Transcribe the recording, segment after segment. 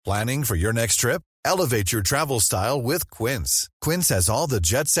Planning for your next trip? Elevate your travel style with Quince. Quince has all the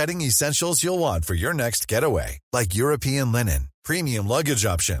jet-setting essentials you'll want for your next getaway, like European linen, premium luggage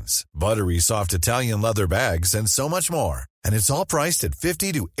options, buttery soft Italian leather bags, and so much more. And it's all priced at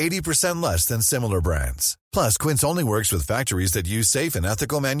 50 to 80% less than similar brands. Plus, Quince only works with factories that use safe and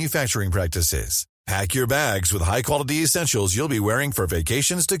ethical manufacturing practices. Pack your bags with high-quality essentials you'll be wearing for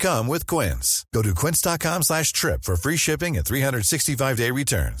vacations to come with Quince. Go to quince.com/trip for free shipping and 365-day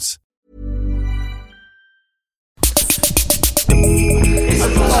returns.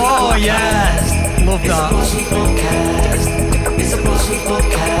 Oh, yes! Love that. It's a Buzzford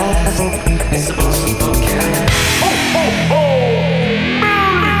podcast. It's a Buzzford podcast. Ho, ho, ho!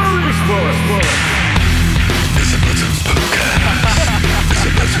 Merry Christmas! It's a Buzzford podcast. It's a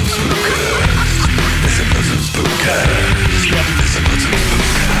Buzzford podcast. It's a Buzzford podcast. It's a Buzzford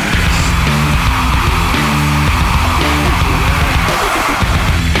podcast.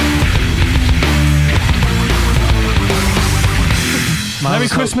 Merry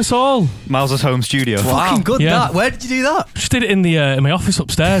Christmas all. Miles' home studio. Fucking good, that. Where did you do that? Just did it in my office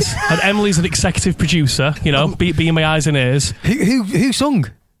upstairs. And Emily's an executive producer, you know, being my eyes and ears. Who sung?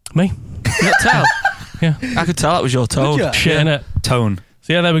 Me. You could tell. Yeah. I could tell that was your tone. Shit, innit? Tone.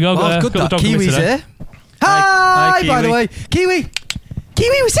 So yeah, there we go. Oh, good got that. the dog with me Kiwi's today. here. Hi, Kiwi. by the way. Kiwi,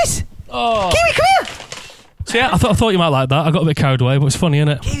 what's this? Oh. Kiwi, come here. So yeah, I thought you might like that. I got a bit carried away, but it's funny,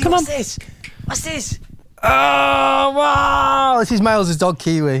 innit? Kiwi, Come on. What's this? Oh, wow. This is Miles' dog,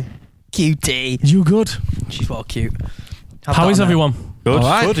 Kiwi. Cutie. You good? She's well cute. How is everyone? Good. All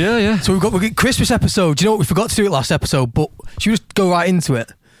right. Good, yeah. So we've got Christmas episode. Do you know what? We forgot to do it last episode, but should we just go right into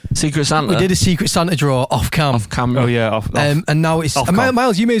it? Secret Santa. We did a Secret Santa draw off cam. Off camera. Oh, yeah, off. And now it's... Off and cam.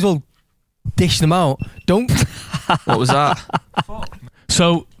 Miles, you may as well dish them out. Don't... What was that?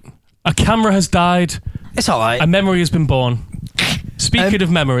 So, a camera has died. It's all right. A memory has been born. Speaking of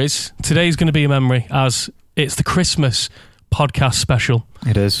memories, today's going to be a memory as it's the Christmas podcast special.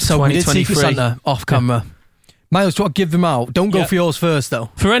 It is. So we did Secret Santa off camera. Miles, do you want to give them out? Don't go for yours first, though.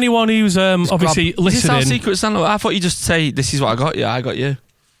 For anyone who's obviously Is this listening... our Secret Santa? I thought you just say, this is what I got you, I got you.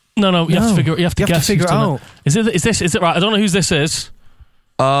 No, you have to figure. You have to guess. figure who's it done out. Is it right? I don't know whose this is.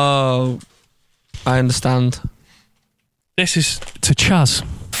 Oh, I understand. This is to Chaz.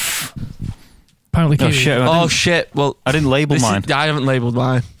 Apparently, Oh, Kiwi. shit. Shit. Well, I didn't label mine. I haven't labelled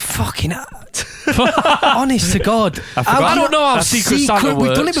mine. Fucking... Honest to God. I forgot. I don't know how Secret Santa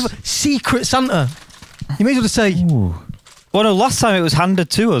We've done it works. before. Secret Santa. You may as well just say... Ooh. Well, no, last time it was handed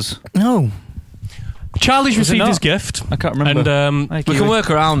to us. No. Charlie's Was it received not? his gift. I can't remember. And Thank We you. can work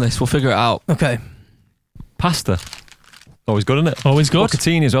around this. We'll figure it out. Okay. Pasta. Always good, isn't it? always good.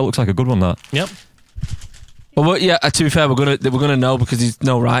 Bucatini as well. Looks like a good one, that. Yep. Well, yeah. To be fair, we're gonna know because there's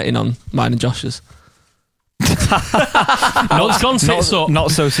no writing on mine and Josh's. No, it's gone sits up.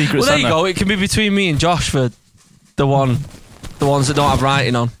 Not so Secret Well, there Santa. you go. It can be between me and Josh for the ones that don't have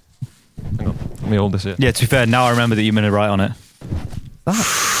writing on. Hang on. Let me hold this here. Yeah, to be fair, now I remember that you're going to write on it.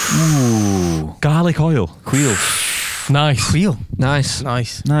 Ooh. Garlic oil. Queel. Nice. Wheel. Nice.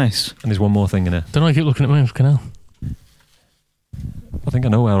 Nice. Nice. And there's one more thing in here. Don't know. You keep looking at me. Fucking hell. I think I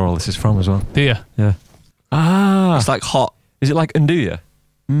know where all this is from as well. Do you? Yeah. Ah. It's like hot. Is it like Nduja?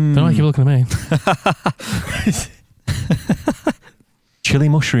 Don't know. You keep looking at me. Chili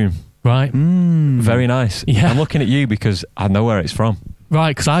mushroom. Right. Very nice. Yeah. I'm looking at you because I know where it's from.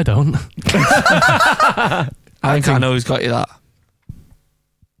 Right. Because I don't. I think I know who's got you that.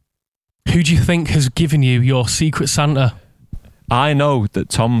 Who do you think has given you your Secret Santa? I know that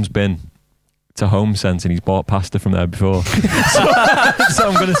Tom's been to Home Sense and he's bought pasta from there before. so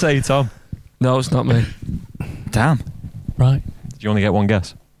I'm going to say Tom. No, it's not me. Damn. Right. Did you only get one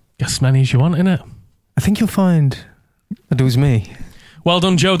guess? Guess as many as you want, innit? I think you'll find that it was me. Well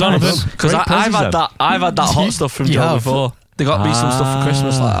done, Joe Donovan. Because Great I've presents had that. I've had that hot stuff from You Joe have? before. They got me some stuff for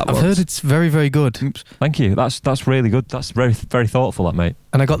Christmas like that. I've once. heard it's very, very good. Thank you. That's really good. That's very, very thoughtful, that, mate.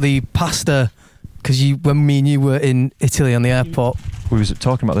 And I got the pasta because when me and you were in Italy on the airport, We was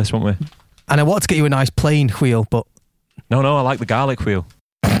talking about this, weren't we? and I wanted to get you a nice plain wheel, but No, I like the garlic wheel.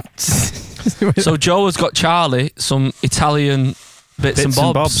 So Joe has got Charlie some Italian bits and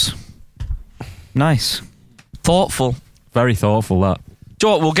bobs. Nice. Thoughtful. Very thoughtful, that.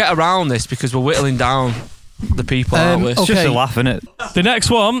 Joe, we'll get around this because we're whittling down the people, aren't we? It's just a laugh, innit? The next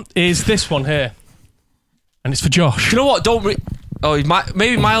one is this one here. And it's for Josh. Do you know what?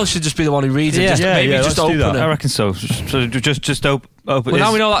 Maybe Miles should just be the one who reads it. Just let's do open that. it. I reckon so. So just open. Well,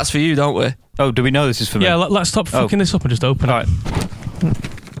 now we know that's for you, don't we? Oh, do we know this is for me? Yeah, let's stop fucking this up and just open All it.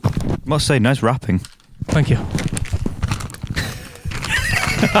 right. Must say, nice wrapping. Thank you.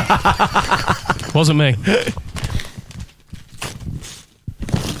 Wasn't me.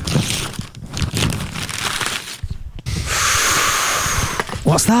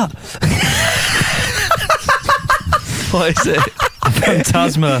 What's that? What is it?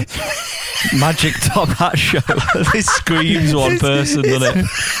 Phantasma Magic Top Hat Show. This screams one person, doesn't it?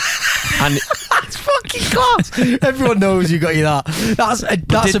 And That's fucking class. Everyone knows you got you that. That's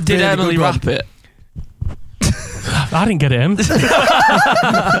a did really Emily good one. rap it? I didn't get it, Em.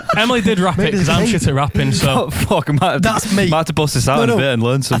 Emily did rap it because I'm shit at rapping, so Oh, fuck, I might have, That's me. might have to bust this out in a bit and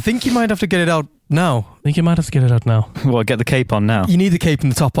learn I some. think you might have to get it out now. I think you might have to get it out now. Well, get the cape on now. You need the cape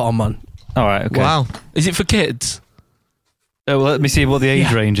and the top on, man. All right, okay. Wow. Is it for kids? Well, let me see what the age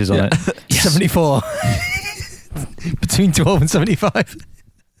Yeah. range is on it. 74. Between 12 and 75.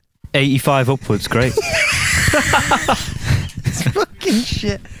 85 upwards, great. Fucking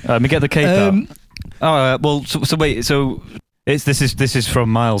shit. Let me get the cape out. Well, so wait, so this is from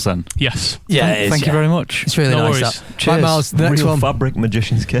Miles then. Yes. Yeah, it is, Thank you yeah. very much. It's really No nice. worries. That. Right, Cheers. Miles, the next Real one. fabric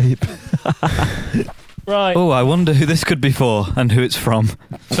magician's cape. Right. Oh, I wonder who this could be for and who it's from.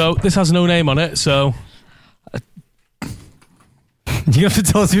 So this has no name on it, so You have to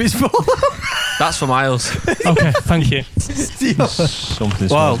tell us who it's for. That's for Miles. okay, thank you. Something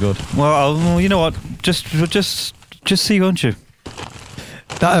Wow. smells good. Well, you know what? Just see, won't you?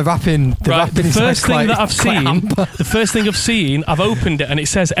 That rapping. The Right, rapping the is first thing quite- that I've quite seen, amber. the first thing I've seen, I've opened it and it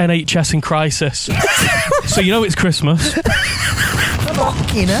says NHS in crisis. So you know it's Christmas.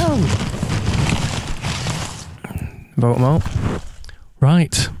 Fucking hell. Vote them out.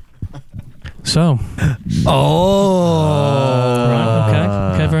 Right. So. Oh.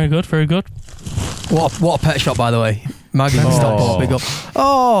 Right, okay, very good, very good. What a pet shop, by the way. Maggie Oh. Stockport, big up.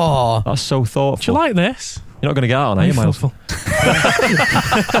 Oh. That's so thoughtful. Do you like this? You're not going to get out on, are you, Miles? Thoughtful.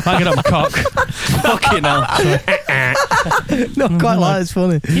 I get up my cock. Fucking hell. Not quite like it's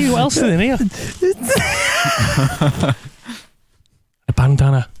funny. What else is in here? A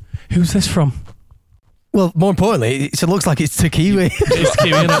bandana. Who's this from? Well, more importantly, it looks like it's to Kiwi. It's Kiwi,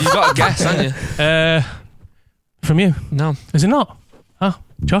 You've innit? got a guess, haven't you? From you. No. Is it not? Ah,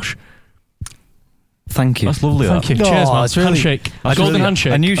 Josh. Thank you. That's lovely. Thank you. Oh, Cheers, man. it's really- Handshake. That's Golden really-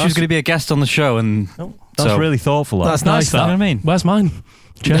 handshake. I knew she was That's- going to be a guest on the show, and That's so, really thoughtful. That. That's nice, nice, that. You know what I mean? Where's mine?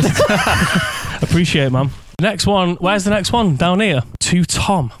 Cheers. Appreciate it, man. Next one. Where's the next one? Down here. To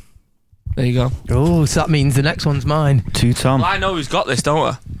Tom. There you go. Oh, so that means the next one's mine. To Tom. Well, I know who's got this,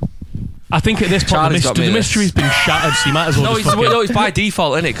 don't I? I think at this point Charlie's got me the this. mystery's been shattered, so you might as well No, just fuck it. it's by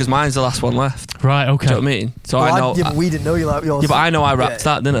default, innit? Because mine's the last one left. Right, okay. Do you know what I mean? So I know. Yeah, but we didn't know you like yours. Yeah, but I know I rapped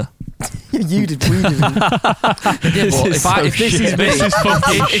that, didn't I? You did. We didn't. Yeah, but if this is me, This is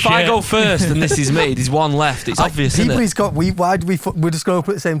fucking if I shit. go first and this is me, there's one left. It's obvious, isn't People it? he's got. Why do we? We're just going up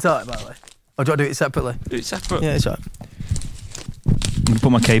at the same time, by the way. Or do I do it separately? It's separate. Yeah, it's right. I'm going to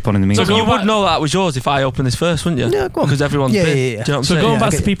put my cape on in the So meantime. you would know that was yours if I opened this first, wouldn't you? Yeah, go on. Because everyone's Yeah, been. yeah, yeah. Do you know what I'm So saying? going Yeah, back I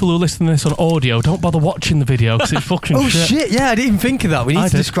to get people who are listening to this on audio, don't bother watching the video because it's fucking Oh shit. shit! Yeah, I didn't even think of that. We need I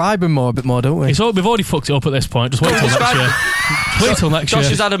to did. describe him a bit more, don't we? We've already fucked it up at this point. Just wait till next year. Wait till next Josh year.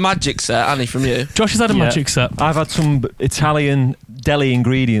 has had a magic set, Annie, from you. Josh has had a Yeah. magic set. I've had some Italian deli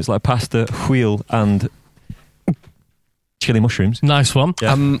ingredients like pasta, wheel, and chili mushrooms. Nice one.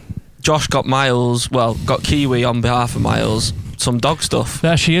 Yeah. Josh got got Kiwi on behalf of Miles, some dog stuff.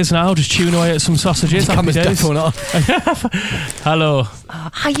 There she is now, just chewing away at some sausages. Happy Camera's days. definitely not. Hello.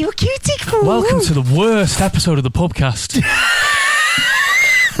 Are you a cutie for Welcome to the worst episode of the podcast.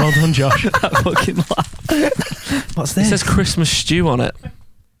 Well done, Josh. What's It this? says Christmas stew on it.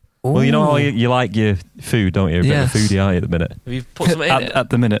 Well, you know how you like your food, don't you? A bit Yes. of a foodie, aren't you, at the minute? Have you put something in it? At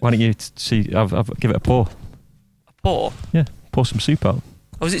the minute. Why don't you see? I've give it a pour. Pour? Yeah, pour some soup out.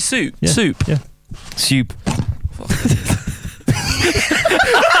 Oh, is it soup? Yeah. Soup? Yeah. Soup.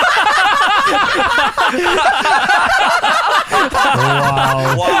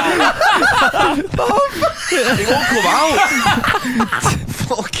 It won't come out.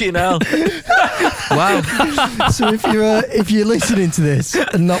 Fucking hell. Wow. So if you're listening to this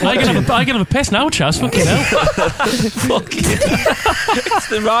and not I watching, can have a piss now, Chaz. Fucking hell. Fucking it's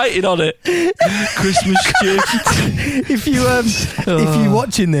the writing on it. Christmas stew. if you're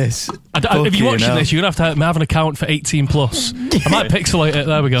watching this, If you're Fucking watching hell. this, you're going to have an account for 18 plus. I might pixelate it.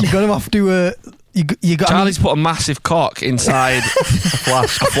 There we go. you're gonna have to. You got Charlie's put a massive cock inside a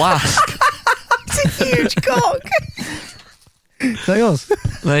flask. It's a huge cock. Is that yours?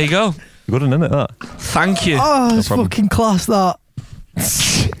 There you go. Good, isn't it? That. Thank you. Oh, it's problem. fucking class. That.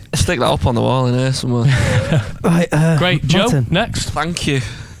 Stick that up on the wall in here somewhere. Right. Great. Joe, Martin. next. Thank you.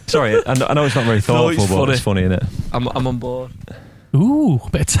 Sorry, I know it's not very thoughtful, it's but funny. it's funny, isn't it? I'm on board. Ooh, a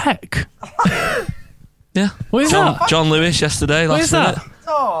bit of tech. Yeah. What is that? John Lewis yesterday. What Last is that? minute.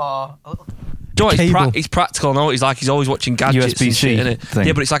 Oh. Do you know what, Cable. he's practical. No, he's always watching gadgets and USB-C shit in it. thing.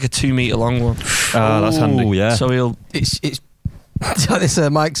 Yeah, but it's like a 2 meter long one. That's handy. Oh, yeah. So he'll. It's this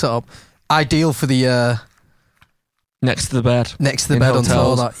mic setup, ideal for the Next to the bed. next to the In bed on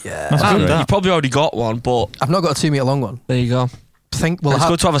hotels. tour. Yeah, That's good, And that. you've probably already got one, but I've not got a 2 meter long one. there you go. Well, It's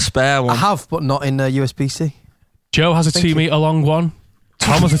good to have a spare I one. have, but not in USB-C. Joe has a Thank 2 meter long one.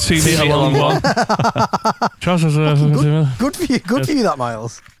 Tom has a 2 meter long one. Josh has a 2 meter. Good for you. Good for you, that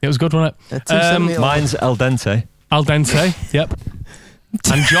Miles. It was good, wasn't it? A 2 centimetre long. Mine's al dente. Al dente. Yep.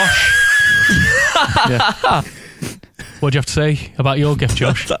 And Josh. What do you have to say about your gift,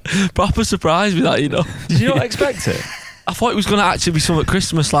 Josh? Proper surprise with that, you know. Did you not expect it? I thought it was going to actually be something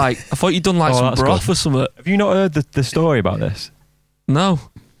Christmas like. I thought you'd done like Oh, some that's broth good. or something. Have you not heard the story about this? No.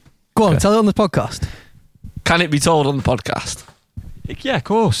 Go on, Okay. tell it on the podcast. Can it be told on the podcast? Yeah, of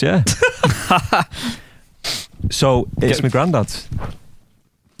course, yeah. So, it's my granddad's.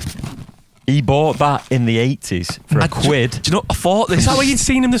 He bought that in the 80s for a quid Do you know, I thought this Is that was- where you'd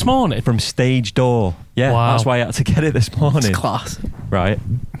seen him this morning? from Stage Door. Yeah, Wow. that's why I had to get it this morning. It's class. Right.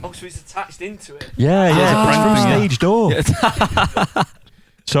 Oh, so it's attached into it. Yeah, yeah. It's from yeah. Stage Door.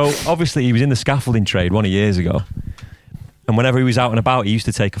 So, obviously, he was in the scaffolding trade 1 years ago. And whenever he was out and about, he used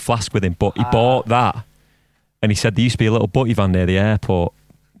to take a flask with him. But he bought that. And he said there used to be a little butty van near the airport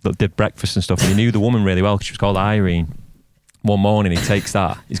that did breakfast and stuff. And he knew the woman really well because she was called Irene. One morning, he takes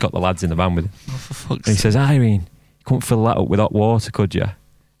that. He's got the lads in the van with him. Oh, for fuck's And he sake. says, Irene, you couldn't fill that up with hot water, could you?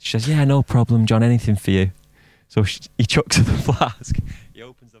 She says, yeah, no problem, John, anything for you. So he chucks her the flask. He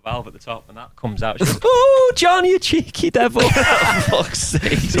opens the valve at the top and that comes out. She goes, oh, John, you cheeky devil. For fuck's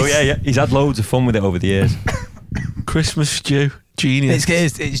sake. So yeah, he's had loads of fun with it over the years. Christmas stew. Genius.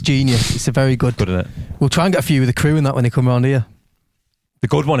 It's genius. It's a very good. Good, isn't it? We'll try and get a few of the crew in that when they come around here. The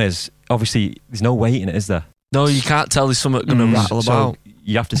good one is, obviously, there's no weight in it, is there? No, you can't tell there's something going to rattle So about.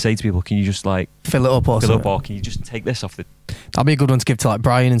 you have to say to people, can you just like Fill it up or fill up, something. or can you just take this off the... That'd be a good one to give to like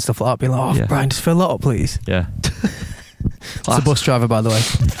Brian and stuff like that. Be like, oh, Yeah. Brian, just fill that up, please. Yeah. It's a bus driver, by the way.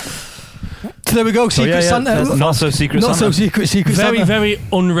 So there we go. Secret Santa. Not so secret Not so Santa. secret Very, Santa. very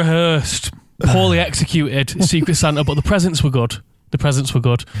unrehearsed, poorly executed Secret Santa, but the presents were good. The presents were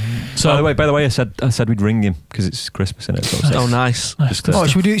good. So, By the way, I said we'd ring him because it's Christmas, isn't it? So Oh, nice. just, Oh,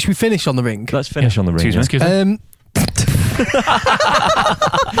 should we finish on the ring? let's finish on the ring. Excuse me. yeah. excuse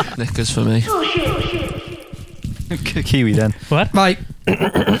me. Knickers for me. Kiwi then. What? Right.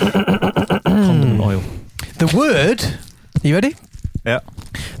 Condom and oil. The word. You ready? Yeah.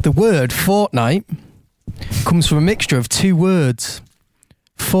 The word fortnight comes from a mixture of two words: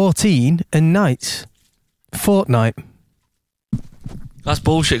 14 and night. Fortnight. That's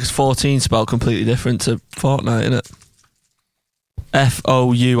bullshit because 14 spelled completely different to fortnight, isn't it?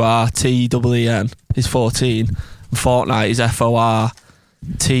 F-O-U-R-T-E-E-N is 14. And fortnight is F-O-R-T-E-E-N.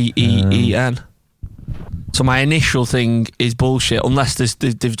 So my initial thing is bullshit unless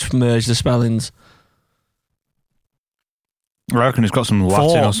they've merged the spellings. I reckon it's got some Latin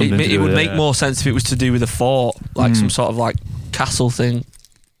or Fort, something to it do would with make it. more sense if it was to do with a fort, like some sort of like castle thing.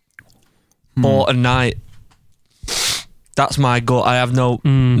 Fort and night. That's my gut. I have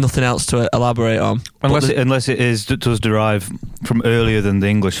nothing else to elaborate on. Unless But unless it does derive from earlier than the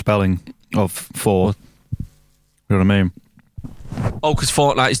English spelling of four. You know what I mean? oh, because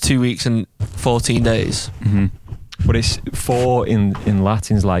fortnight is 2 weeks and 14 days. Mm-hmm. But it's four in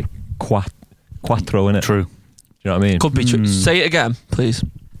Latin's like quattro, innit? True. Do you know what I mean? Could be true. Say it again, please.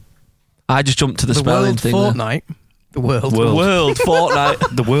 I just jumped to the, The spelling word thing. there. fortnight. The world. World fortnight.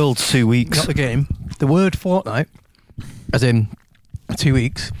 The world's 2 weeks. Not the game. The word fortnight, as in 2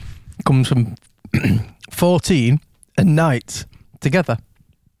 weeks, comes from 14 and night together,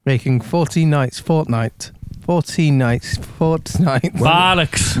 making 14 nights fortnight. 14 nights fortnight.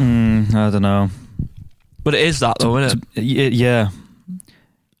 Bollocks. I don't know. But it is that though, isn't it? Yeah.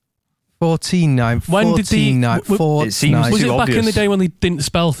 14 night. When 14 did the- night. it seems fortnight. Was too it back in obvious. the day when they didn't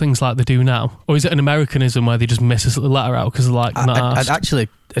spell things like they do now? Or is it an Americanism where they just miss a letter out because they're like, not asked? Actually,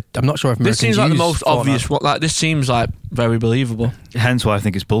 I'm not sure if This Americans seems like the use most fortnight. obvious one. Like this seems like very believable Hence why I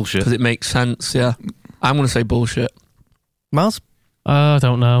think it's bullshit. because it makes sense. Yeah, I'm gonna say bullshit. Miles, I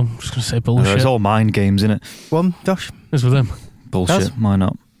don't know. I'm just going to say bullshit. It's all mind games, innit? one, Josh. It's with him. Bullshit. That's- Why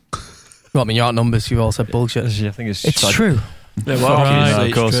not? Well, I mean, you aren't numbers. You've all said bullshit. I think it's It's like true. Yeah, Right. obviously Of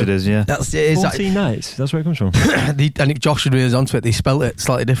it's course true. it is, yeah. It is. 14 nights. That's where it comes from. And Josh should realize onto it. They spelt it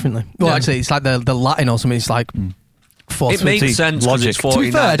slightly differently. Well, Yeah. actually, it's like the Latin or something. It's like 14. It makes See, sense because logic. it's To be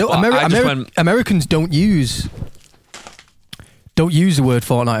 49. fair, I don't, but I just went, Americans don't use the word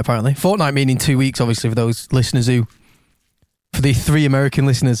fortnight. Apparently, fortnight meaning 2 weeks. Obviously, for those listeners for the 3 American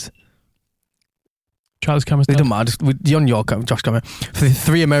listeners, Charlie's camera's it dead. doesn't matter. You're on your camera, Josh camera. For the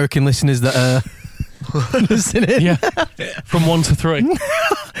 3 American listeners that are listening, Yeah. From 1 to 3.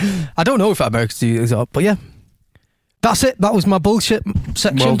 I don't know if Americans do this, but yeah. That's it. That was my bullshit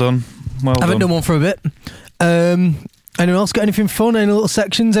section. Well done. Well I haven't done one for a bit. Anyone else got anything fun? Any little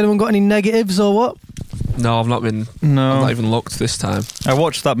sections? Anyone got any negatives or what? No, I've not been. No. I've not even looked this time. I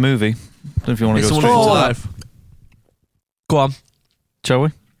watched that movie. Don't know if you want to It's go a straight Wonderful into that. Life. Go on. Shall we?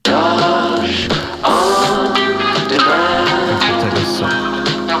 Take this,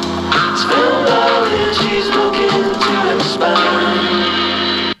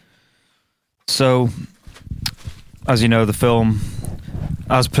 So, as you know, the film,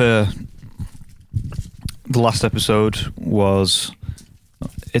 as per the last episode, was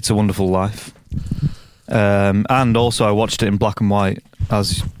It's a Wonderful Life. And also I watched it in black and white,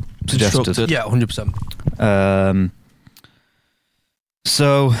 as suggested. Instructed. Yeah, 100%.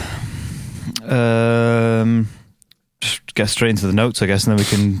 Just get straight into the notes, I guess, and then we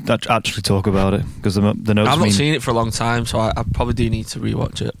can actually talk about it, because the notes I've not mean... seen it for a long time, so I probably do need to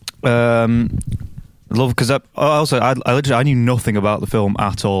rewatch it. Love, because I knew nothing about the film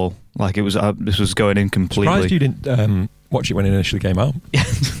at all. Like, it was this was going in completely. Surprised you didn't watch it when it initially came out.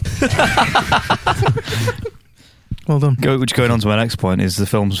 Well done. Which, going on to my next point, is the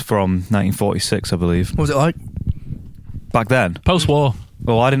film's from 1946, I believe. What was it like? Back then, Post-war.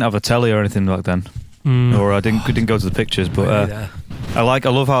 well, I didn't have a telly or anything back then, or I didn't go to the pictures. But I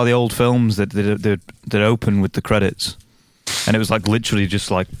love how the old films that open with the credits, and it was like literally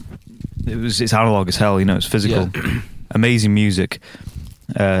just like it's analog as hell, you know, it's physical. Yeah. Amazing music,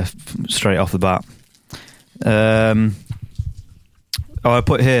 straight off the bat. I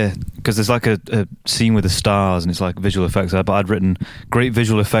put here, because there's like a scene with the stars and it's like visual effects, but I'd written great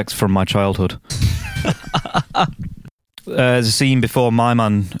visual effects from my childhood. There's a scene before my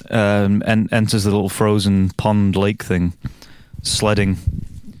man enters the little frozen pond lake thing, sledding.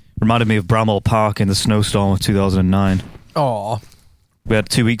 Reminded me of Bramall Park in the snowstorm of 2009. Oh, We had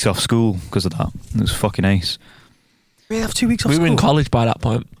 2 weeks off school because of that. It was fucking ace. we have 2 weeks off We were in school? college by that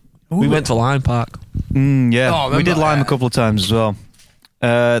point. We went to Lime Park. Yeah, Oh, we did remember Lime that? a couple of times as well.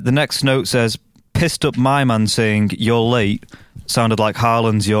 The next note says, pissed up my man saying, "You're late," sounded like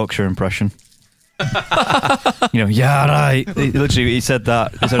Harlan's Yorkshire impression. Yeah, right. He said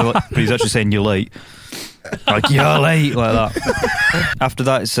that. It sounded like, but he's actually saying, "You're late." Like, "You're late," like that. After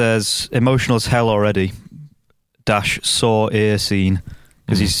that, it says, emotional as hell already. - sore ear scene.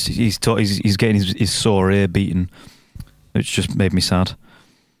 Because he's getting his sore ear beaten, which just made me sad.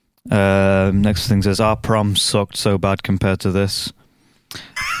 Next thing says, our prom sucked so bad compared to this.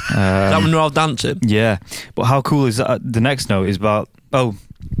 That when we're all dancing. Yeah, but how cool is that? The next note is about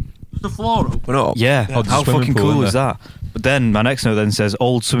The floor open up. yeah, Oh, there's a how swimming fucking pool cool in is that? But then my next note then says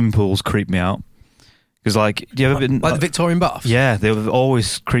old swimming pools creep me out, because like, do you ever been Like the Victorian baths? yeah, they've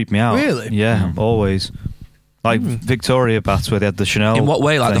always creeped me out. Really? Yeah, always. Like Victoria baths where they had the Chanel. In what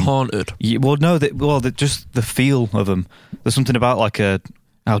way? Like the thing. haunted? Yeah, well, no, just the feel of them. There's something about like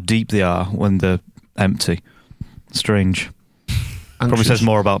how deep they are when they're empty. Strange. Probably says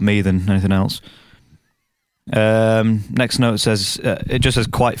more about me than anything else. Next note says, it just says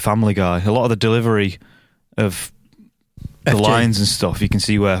quite Family Guy. A lot of the delivery of the FJ. lines and stuff, you can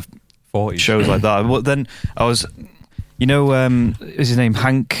see where 40s. shows like that. Well, then I was, is his name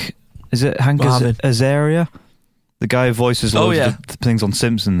Hank? Is it Hank Mohammed. Azaria? The guy who voices loads yeah. of things on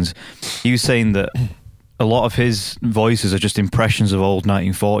Simpsons. He was saying that a lot of his voices are just impressions of old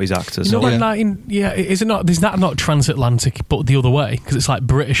 1940s actors. You know, Yeah. is it not? Is that not transatlantic, but the other way? Because it's like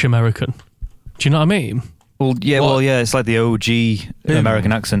British American. Do you know what I mean? Well, yeah, What? it's like the OG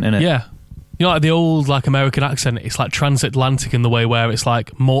American accent, innit? Yeah. You know, like the old like American accent. It's like transatlantic in the way where it's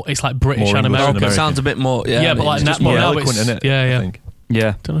like more. It's like British More and English than American. American. Sounds a bit more. Yeah, Yeah, but like it's just now- more now eloquent, it's- innit? yeah. I think.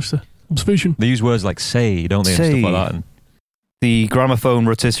 Yeah. Don't know, it's the observation. They use words like say, don't they, and Say. stuff like that. And The gramophone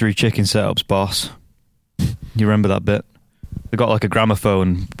rotisserie chicken setups, boss. You remember that bit? They got like a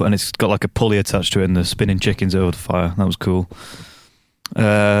gramophone, and it's got like a pulley attached to it, and they're spinning chickens over the fire. That was cool.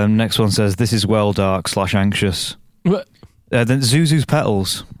 Next one says, "This is well dark / anxious." What? Then Zuzu's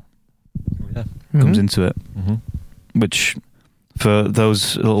Petals comes into it, which, for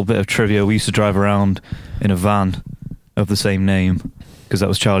those a little bit of trivia, we used to drive around in a van of the same name, because that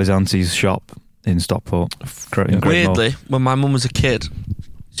was Charlie's auntie's shop in Stockport. In Great Mall. Weirdly, when my mum was a kid,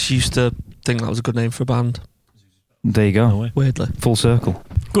 she used to think that was a good name for a band. There you go. No way. Weirdly. Full circle.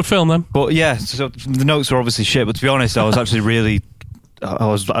 Good film then. But yeah, so the notes were obviously shit, but to be honest, I was actually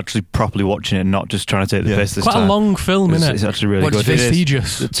properly watching it and not just trying to take the piss this Quite time. a long film, It's, isn't it's it? actually really What good. do you It is.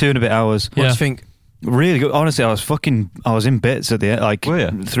 Prestigious. 2 and a bit hours. What do Yeah. you think? Really good. Honestly, I was in bits at the end, like Were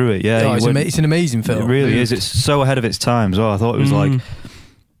you? through it. Yeah, Oh, you it's, wouldn't- it's an amazing film. It really is. It's so ahead of its time as well. I thought it was like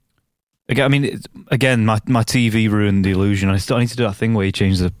Again, I mean, again, my TV ruined the illusion. I still need to do that thing where you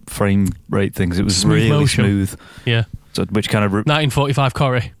change the frame rate things. It was Smooth really motion. smooth. Yeah. So, which kind of 1945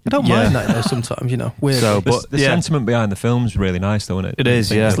 Corrie. I don't Yeah. mind that though, sometimes, you know. Weird. so, The, but the yeah, sentiment behind the film's really nice, though, isn't it? It is,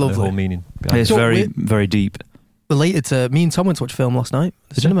 The- yeah. the It's lovely. whole meaning. behind it's it. So very we- very deep. Related to me and Tom went to watch a film last night.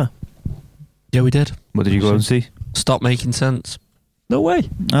 The Did you? cinema. Yeah, we did. What did you go and see? Stop Making Sense. No way.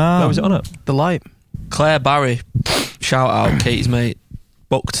 Where was it on it? The Light. Claire Barry, shout out, Katie's mate,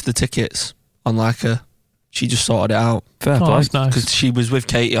 booked the tickets on she just sorted it out. Fair Oh, play. that's nice. Because she was with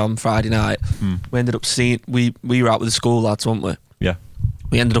Katie on Friday night. We ended up seeing, we were out with the school lads, weren't we? Yeah.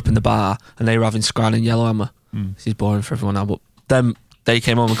 We ended up in the bar and they were having Scran and Yellowhammer. This is boring for everyone now, but then they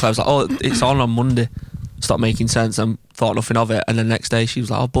came home and Claire was like, oh, it's on Monday. Stop Making Sense, and thought nothing of it. And then the next day she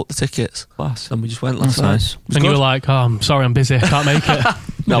was like, I'll book the tickets. Class. And we just went last That's night. nice. And you were like, oh, I'm sorry, I'm busy. I can't make it.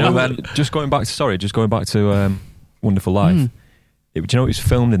 No, You we know, went. Just going back to Wonderful Life. Mm. Do you know it was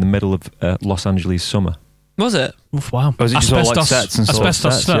filmed in the middle of Los Angeles summer? Was it? Oof, wow. Was it just all like sets and sort of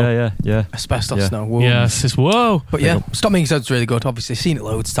asbestos sets? snow. Yeah. Asbestos Yeah. now. Whoa. Yes, it's whoa. But yeah, Stop Making Sense is really good. Obviously, seen it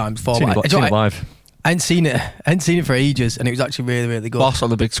loads of times before. Seen but it, I, seen it live. I hadn't seen it for ages, and it was actually really, really good. Boss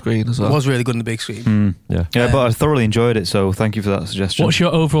on the big screen as It well. was really good on the big screen. Mm. Yeah. Yeah, but I thoroughly enjoyed it, so thank you for that suggestion. What's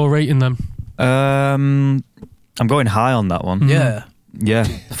your overall rating then? I'm going high on that one. Yeah. Yeah,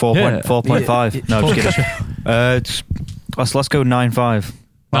 4.5. Yeah. No, just kidding. Let's go 9.5.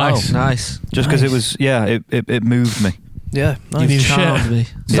 Nice. Nice. Just because Nice. it moved me. Yeah. You Nice. need a Charmed shit. me. Is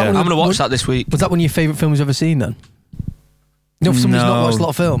that Yeah. one I'm of going to the- watch that this week. Was that one of your favourite films you've ever seen then? You know, for somebody who's not No. watched a lot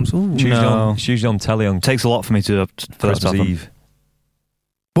of films. Ooh. It's usually, No. it's usually on telly on It takes a lot for me for that to Christmas happen. Eve.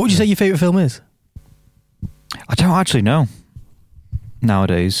 What would you say your favourite film is? I don't actually know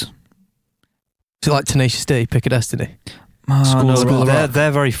nowadays. Is it like Tenacious D, Pick a Destiny? Oh, no, School of they're Rock.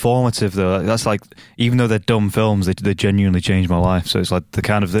 very formative though. That's like, even though they're dumb films, they genuinely changed my life. So it's like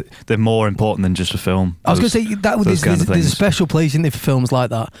they're more important than just a film. I was going to say that those kind of there's a things. special place in there for films like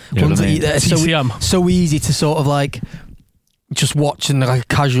that. You know Ones what I mean? that are TCM. so easy to sort of like just watch on like a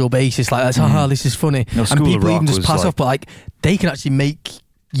casual basis. Like that's this is funny, No, and School of people Rock even just was pass like- off. But like they can actually make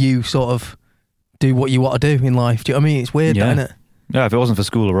you sort of do what you want to do in life. Do you know what I mean? It's weird, Yeah. isn't it? Yeah, if it wasn't for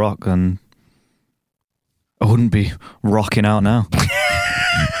School of Rock, then I wouldn't be rocking out now.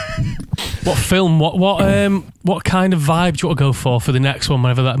 What film? What kind of vibe do you want to go for the next one,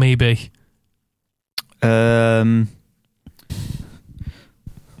 whatever that may be?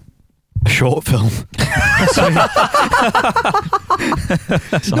 A short film.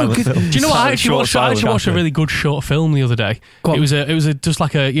 Silent film. Do you know what? I actually Short watched. I actually silent watched a really good short film the other day. Go on. It was just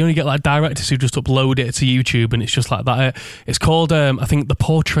like you only get like directors who just upload it to YouTube, and it's just like that. It's called I think The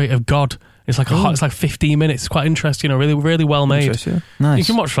Portrait of God. It's like it's like 15 minutes. It's quite interesting. Really, really well made. Interesting, yeah. You Nice.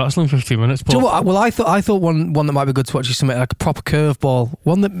 can watch that. It's only 15 minutes. But Do you know what? Well, I thought one that might be good to watch is something like a proper curveball,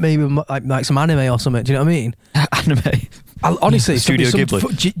 one that maybe like some anime or something. Do you know what I mean? Anime. Honestly, Studio some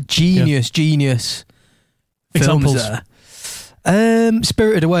Ghibli. genius Examples. films there.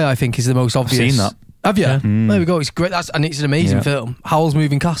 Spirited Away, I think, is the most obvious. seen that. Have you? Yeah. There we go. It's great. And it's an amazing Yeah. film. Howl's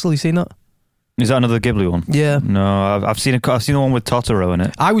Moving Castle. You seen that? Is that another Ghibli one? Yeah. No, I've seen the one with Totoro in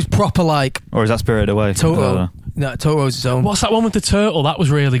it. I was proper like Or is that Spirited Away? I don't know. Totoro. No, Totoro's its own. what's that one with the turtle? That was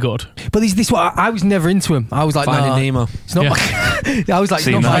really good. But this one, I was never into him. I was like, Finding nah, Nemo. it's not. Yeah. My, I was like,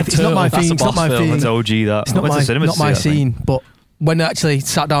 Seen it's not my, that. it's not my That's thing. a It's not boss my film. thing. That's OG that. It's not Went to my, cinema not to my see that, I think. scene. But when I actually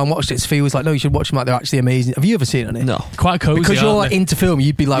sat down and watched it, Sophie was like, "No, you should watch them. Like they're actually amazing." Have you ever seen any? No. Quite cozy. Because you're aren't like they? into film,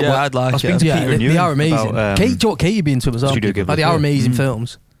 you'd be like, Yeah, "What?" I'd like I was it. speaking to Yeah, Peter they Newton are amazing. about, Kate, do you know what Kate you'd be into them as well? Studio Ghibli. Like, they are amazing Mm.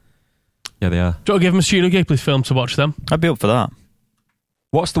 films. Yeah, they are. Do you want to give them a Studio Ghibli's film to watch them? I'd be up for that.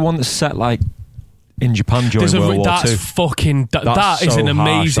 What's the one that's set like in Japan during World War that's II? fucking. That That's is so an harsh,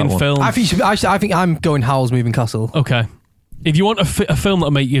 amazing that one. film. I think I'm going Howl's Moving Castle. Okay. If you want a film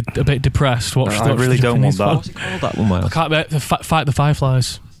that'll make you a bit depressed, watch. I watch really the don't want Japanese that. film. What's it called? That one, Miles. I can't bet Fight the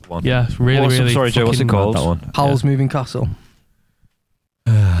Fireflies. One. Yeah, it's really, What's- really. sorry, Joe, what's it fucking called? That one. Howl's Moving Castle.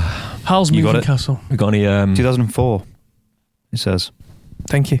 Howl's You got Moving it? Castle. We got any? 2004. It says.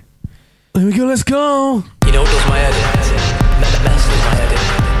 Thank you. There we go. Let's go. You know what does my edit? The best does my edit.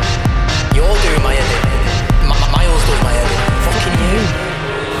 You're doing my edit. Miles does my edit. Fucking you.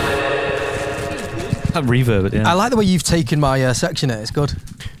 That reverb at the end. I like the way you've taken my section here. It's good.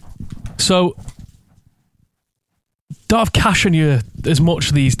 So, don't have cash on you as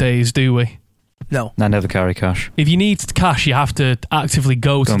much these days, do we? No. I never carry cash. If you need cash, you have to actively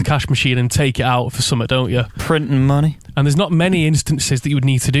go to Go the on. cash machine and take it out for something, don't you? Printing money. And there's not many instances that you would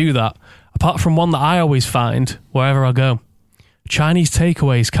need to do that, apart from one that I always find wherever I go. Chinese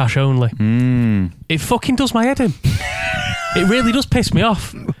takeaways, cash only. It fucking does my head in. It really does piss me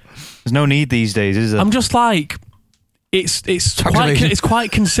off. There's no need these days, is there? I'm just like, evasion. it's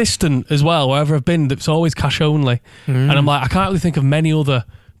quite consistent as well. Wherever I've been, it's always cash only, and I'm like, I can't really think of many other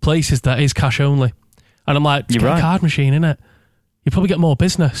places that is cash only. And I'm like, just You're get right. a card machine, innit? You probably get more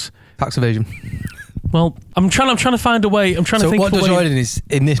business. Tax evasion. Well, I'm trying to find a way. I'm trying to So think what of a does way. Jordan is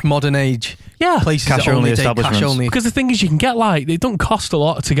in this modern age? Yeah, Places Cash that only take cash establishments. only. because the thing is, you can get like it don't cost a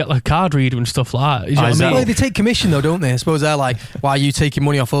lot to get like a card reader and stuff like that. You know what I Exactly. mean? Well, they take commission though, don't they? I suppose they're like, why are you taking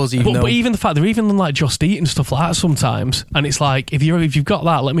money off us? Even though But even the fact they're even on like Just Eat and stuff like that sometimes, and it's like if you've got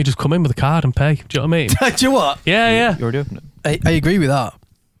that, let me just come in with a card and pay. Do you know what I mean? do you know what? Yeah. You already opened it. I agree with that.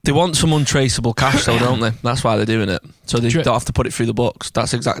 They want some untraceable cash, though, don't they? That's why they're doing it. So they Dri- don't have to put it through the books.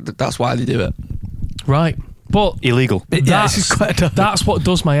 That's why they do it. Right, but Illegal. Yeah, this is quite a that's what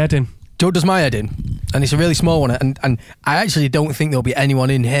does my head in. Joe does my head in, and it's a really small one, and I actually don't think there'll be anyone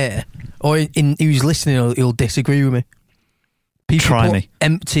in here or in who's listening who'll disagree with me. People Try put me.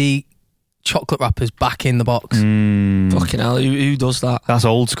 empty chocolate wrappers back in the box. Fucking hell, who does that? That's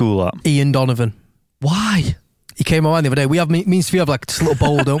old school, that. Ian Donovan. Why? He came around the other day. We have me and Sophia have like this little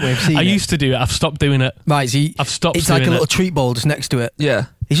bowl, don't we? I've seen I it. used to do it. I've stopped doing it. Right, so I've stopped it's like doing a little it. treat bowl just next to it. Yeah.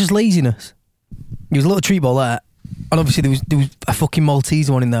 It's just laziness. There was a little treat bowl there, and obviously there was a fucking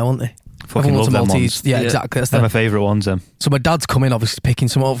Maltese one in there, wasn't there? Fucking Everyone love wants a them Maltese. ones. Yeah, Yeah. exactly. That's They're the, my favourite ones, them. so my dad's come in, obviously picking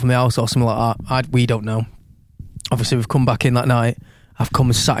some up from the house or something like that. We don't know. Obviously, we've come back in that night. I've come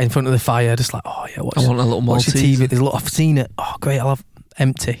and sat in front of the fire, just like, oh yeah, I want a little watch your Maltese. TV. There's a lot. I've seen it. Oh great, I'll have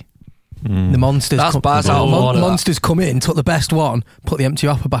empty. The monsters. That's come, bad. I don't want that. monsters come in, took the best one, put the empty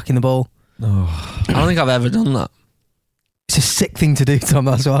wrapper back in the bowl. I don't think I've ever done that. It's a sick thing to do, Tom.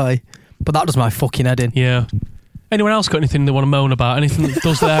 That's why. But that does my fucking head in. Yeah. Anyone else got anything they want to moan about? Anything that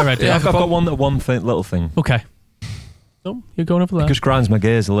does their head in? Yeah, I've got one thing, little thing. Okay. No, you're going over there. It just grinds my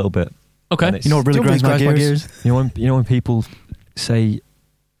gears a little bit. Okay. And it's- You know what really Don't grinds my gears? You know when people say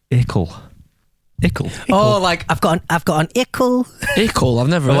ickle. Ickle. Oh, like I've got an ickle. Ickle, I've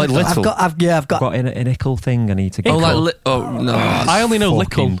never Oh, heard like that. little. I've got. I've got an ickle thing I need to get. Oh, like no. I only know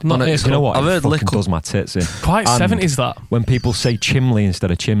Fucking- lickle, not on it. ickle. You know what? I've It heard fucking lickle. does my tits in. Quite And 70s that. When people say chimney instead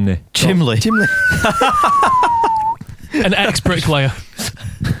of chimney. Chimley. Chimney. An ex-bricklayer.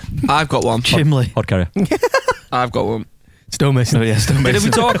 I've got one. Chimley. Hod carrier. I've got one. Still missing. Oh, yes, don't Did we miss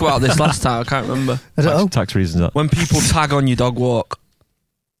it. talk about this last time? I can't remember. I don't know. Tax reasons. That. When people tag on your dog walk,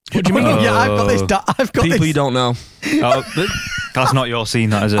 What do you mean? Yeah, I've got this. I've got people this. you don't know. Oh, that's not your scene,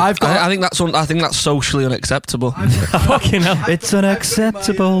 that is it? I've got. I think that's socially unacceptable. Fucking hell. It's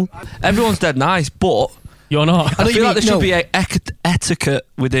unacceptable. Everyone's dead nice, but You're not. I know you feel like there mean- should no. be a etiquette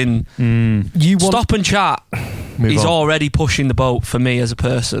within. You want. Stop and chat. Move He's on. already pushing the boat for me as a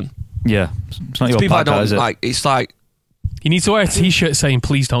person. Yeah. It's not your People I bad guy, don't is it? like. It's like You need to wear a t-shirt saying,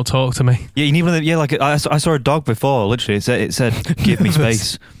 please don't talk to me. Yeah, you need one of the, yeah, like I saw a dog before, literally. It said give me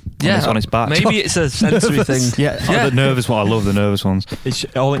space. on its back. Maybe it's a sensory thing. Yeah, Yeah. the nervous one. I love the nervous ones. It's,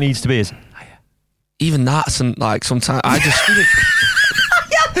 all it needs to be is. Even that's like sometimes I just. I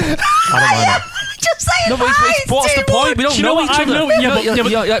don't mind that. No, but what's the point? We don't Do you know know what each I've other. known- yeah, but-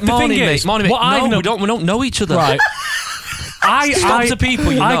 yeah, but the morning, thing mate. is, Morning, mate. what I've No, known- we don't know each other. Right. Stop to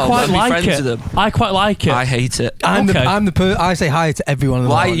people you know. I quite and be like friends it. with them. I quite like it. I hate it. I'm Okay. I say hi to everyone. in the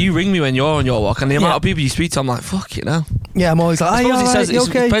Why morning. you ring me when you're on your walk, and the amount Yeah. of people you speak to, I'm like, fuck it now. Yeah, I'm always like. I suppose it says you it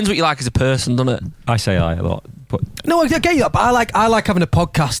okay? depends what you like as a person, doesn't it? I say I a lot, but No, I get you, but I like having a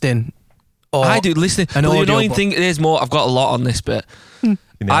podcast in. Or I do listening. an But the audio annoying book. thing is more. I've got a lot on this bit. in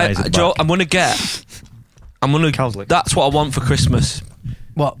the eyes at the Joe, back. I'm gonna. Cowsley. That's what I want for Christmas.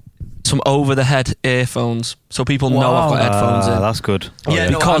 What? Some over-the-head earphones, so people know Wow. I've got headphones in. That's good. Yeah,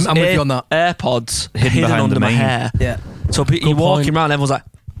 no, because I'm with you on that. AirPods Hidden hidden behind under the my mane. hair. Yeah. So you're walking around, everyone's like,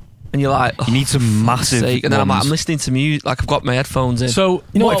 and you're like, You need some massive sake. And then I'm like, ones. I'm listening to music, like I've got my headphones in. So,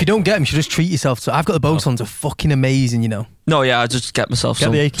 You know what? well, If you don't get them, you should just treat yourself. So I've got the Bose ones. Are fucking amazing. You know. No, yeah, I just get myself Get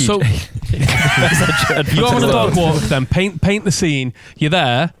some. the AQ. So you're on a dog walk then, paint the scene. You're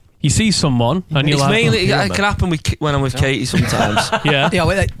there, you see someone, and you're It's like, mainly, yeah, it man. can happen with when I'm with Katie sometimes. yeah. Yeah,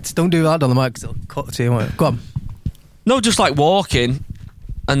 wait, don't do that on the mic. 'Cause it'll cut to you. Go on. No, just like walking,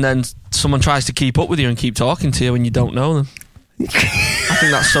 and then someone tries to keep up with you and keep talking to you when you don't know them. I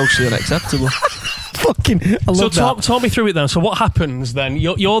think that's socially unacceptable. Fucking. I So love that. talk me through it then. So what happens then?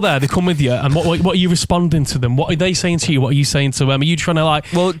 You're there, they come with you, and what are you responding to them? What are they saying to you? What are you saying to them? Are you trying to like?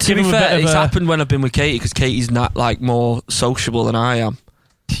 Well, to give be them a fair, bit of it's a- happened when I've been with Katie because Katie's not like more sociable than I am.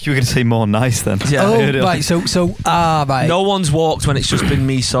 You were going to say more nice then. Yeah. Oh, I heard it. right. So right. No one's walked when it's just been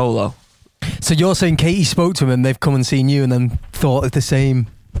me solo. So you're saying Katie spoke to them and they've come and seen you and then thought of the same.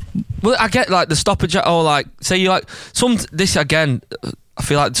 Well, I get like the stoppage, or like say you like this again. I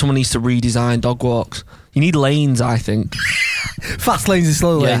feel like someone needs to redesign dog walks. You need lanes, I think. Fast lanes and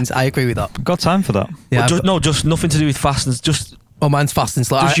slow Yeah. lanes. I agree with that. Got time for that? Yeah, Just nothing to do with fast and just mine's fast and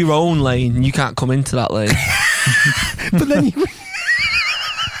slow. just your own lane. You can't come into that lane But then you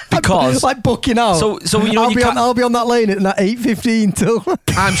because like booking out. so you know I'll be on that lane at 8:15 till.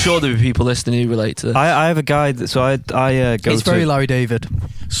 I'm sure there'll be people listening who relate to this. I have a guy that I go It's to. very Larry David.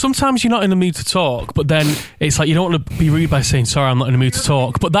 Sometimes you're not in the mood to talk, but then it's like you don't want to be rude by saying sorry, I'm not in the mood to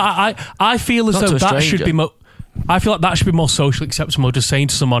talk. But that I feel as Not to though a that should stranger. be I feel like that should be more socially acceptable. Just saying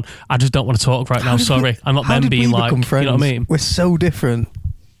to someone, I just don't want to talk right now. Sorry, I'm not How them did being we like, become friends? you know what I mean? We're so different.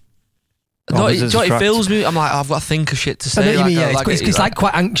 No, Opposites it attract. fills me. I'm like, I've got to think of shit to I say. know what you mean, like, yeah. It's like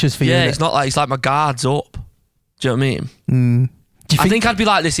quite anxious for you. yeah, innit? it's not like it's like my guard's up. Do you know what I mean? Do you I think I'd be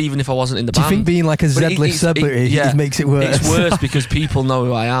like this even if I wasn't in the Do you band. think being like a But Z-list celebrity it makes it worse? It's worse because people know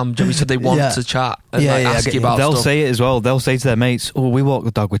who I am. Do you know what I mean? So they want Yeah. to chat and Yeah, like, yeah, I ask get you you. about They'll stuff. say it as well. They'll say to their mates, "Oh, we walked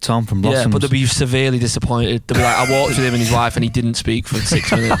the dog with Tom from Blossoms." Yeah, but they'll be severely disappointed. They'll be like, I walked with him and his wife and he didn't speak for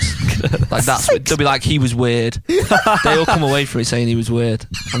 6 minutes. Like that's what, they'll be like, he was weird. They'll come away from it saying he was weird.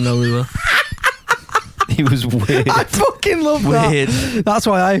 I know we were. He was weird. I fucking love Weird. that. That's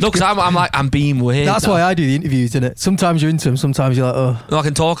why I. No, because I'm like, I'm being weird. That's now. why I do the interviews, innit? Sometimes you're into them, sometimes you're like, oh. No, I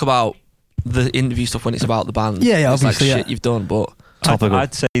can talk about the interview stuff when it's about the band. Yeah, yeah, It's like obviously, shit yeah. you've done, but Topical.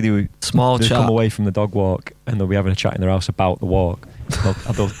 I'd say they would small they'll chat. come away from the dog walk and they'll be having a chat in their house about the walk.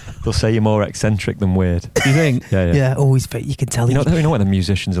 They'll say you're more eccentric than weird. You think? Yeah. Yeah, always fit. You can tell You know what the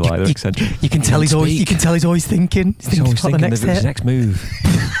musicians are like. They're eccentric. You can tell he's always. You can tell he's always thinking. He's always about thinking the of next his hit. next move.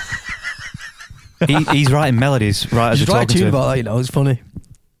 He's writing melodies right as Just you're write a talking to tune him. about that. You know, it's funny.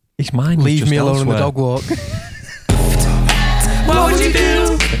 His mind was Leave just me alone on the elsewhere. dog walk. What would you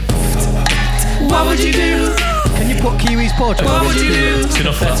do? What would you do? Can you put Kiwi's portrait? What would you do? It's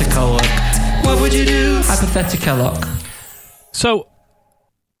enough hypothetical. What would you do? Hypothetical. So,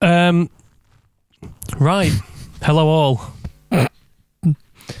 right. Hello all.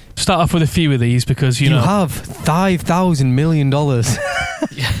 Start off with a few of these because you know. have $5,000 million.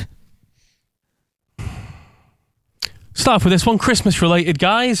 Start off with this one, Christmas related,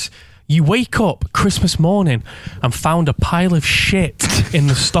 guys. You wake up Christmas morning and found a pile of shit in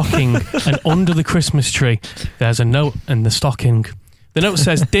the stocking, and under the Christmas tree, there's a note in the stocking. The note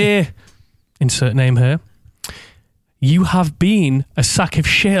says, "Dear," insert name here, "you have been a sack of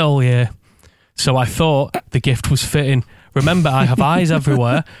shit all year. So I thought the gift was fitting. Remember, I have eyes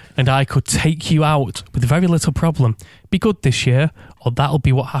everywhere, and I could take you out with very little problem. Be good this year, or that'll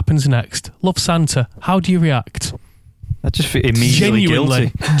be what happens next. Love, Santa." How do you react? I just feel immediately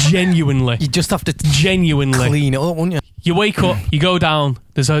guilty. Genuinely. You just have to Genuinely. clean it up, won't you? You wake up, you go down,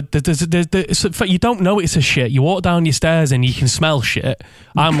 you don't know it's a shit. You walk down your stairs and you can smell shit.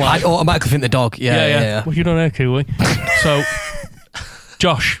 I'm like, I automatically think the dog. Yeah. What you done here, Kiwi? So,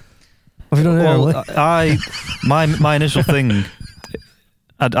 Josh. Have you done it early? Well, my initial thing,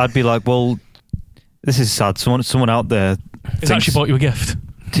 I'd be like, well, this is sad. Someone out there It's actually bought you a gift.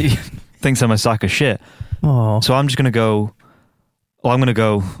 thinks I'm a sack of shit. Oh. So I'm going to go,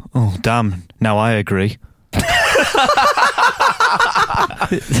 oh, damn, now I agree.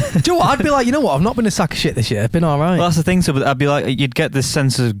 Do you know what? I'd be like, you know what? I've not been a sack of shit this year. I've been all right. Well, that's the thing. So I'd be like, you'd get this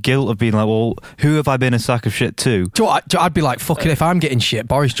sense of guilt of being like, well, who have I been a sack of shit to? Do you know what? I'd be like, fuck it, if I'm getting shit,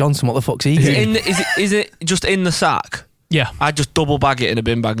 Boris Johnson, what the fuck's he doing? Is it just in the sack? Yeah. I'd just double bag it in a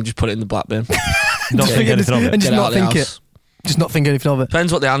bin bag and just put it in the black bin. Not Just think forget anything of it. and just Get out not of the think house. it. Just not think anything of it.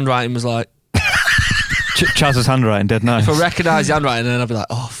 Depends what the handwriting was like. Chaz's handwriting, dead nice. If I recognise the handwriting, then I'd be like,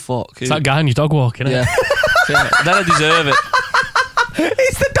 oh fuck. It's that guy on your dog walking, Yeah. Yeah. Then I deserve it.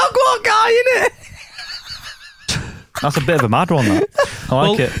 It's the dog walk guy, innit? That's a bit of a mad one, that. I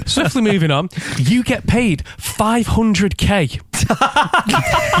like Well, it. swiftly moving on, you get paid $500K.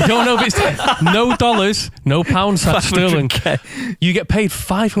 You don't know if it's no dollars, no pounds, that's sterling. You get paid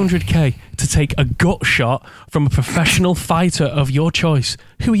 $500K to take a gut shot from a professional fighter of your choice.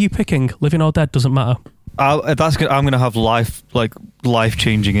 Who are you picking? Living or dead, doesn't matter. I'm going to have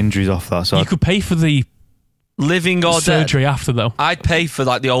life-changing injuries off that. So You could pay for the Living or dead. surgery after, though. I'd pay for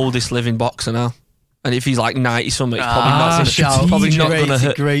like the oldest living boxer now. And if he's like 90 something, it's probably not it's a gonna, shout. probably not Great, gonna it's a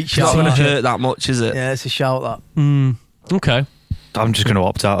hurt. great It's not shout. gonna hurt that much, is it? Yeah, it's a shout, that. Okay. I'm just going to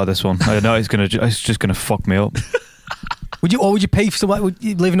opt out of this one. I know it's just going to fuck me up. Would you pay for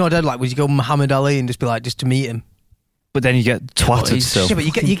somebody, living or dead, like, would you go Muhammad Ali and just be like, just to meet him? But then you get twatted he's- still. Yeah, but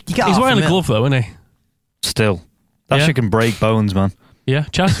you get He's half wearing a mil. glove, though, isn't he? Still. That Yeah. shit can break bones, man. Yeah,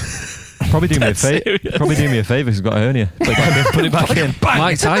 Chaz? Probably do me a favour. Probably do me a favour. He's got a hernia. Put it back in.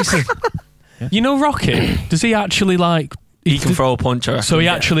 Mike Tyson. You know Rocky? Does he actually, like... He can throw a punch, I reckon. So he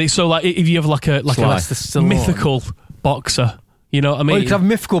actually... So, like, if you have, like a Sylvester Stallone. mythical boxer, You know what I Oh, mean? you could have a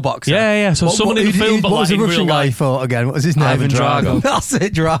mythical boxer. Yeah. So someone in the film, but what was like the in Russian real guy he life. fought again? What was his name? Ivan Drago. That's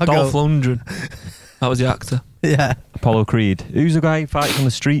it, Drago. Dolph Lundgren. That was the actor. Yeah. Apollo Creed. Who's the guy who fights on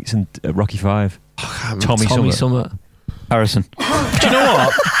the streets in Rocky V? Tommy Summit. Harrison. Do you know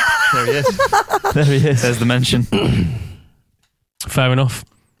what? There he is. There he is. There's the mention. Fair enough.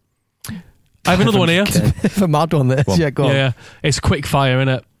 I have another one here. If a mad one, this. Go on. Yeah, go on. Yeah, it's quick fire,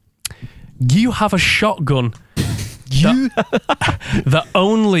 innit? You have a shotgun that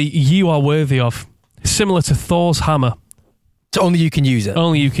only you are worthy of. Similar to Thor's hammer. So only you can use it.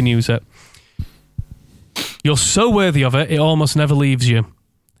 Only you can use it. You're so worthy of it, it almost never leaves you.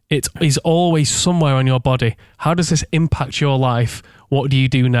 It is always somewhere on your body. How does this impact your life? What do you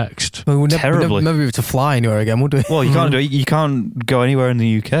do next? Well, we'll Terribly. never be able to fly anywhere again, would we? Well, you can't do it. You can't go anywhere in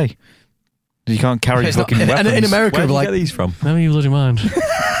the UK. You can't carry It's not- fucking weapons. in America, Where do you like, get these from? Never you bloody mind.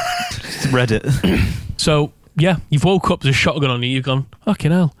 Reddit. So, yeah, you've woke up, there's a shotgun on you, you've gone,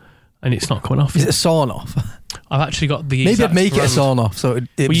 fucking hell. And it's not coming off. is it a sawn off? I've actually got the Maybe exact I'd make it a brand. sawn off so it'd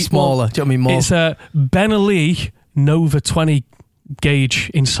Well, be you- smaller. Do you know what I mean? More. It's a Benelli Nova 20 gauge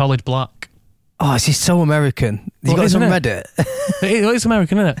in solid black. Oh, this is so American. You Well, got this on isn't Reddit? It's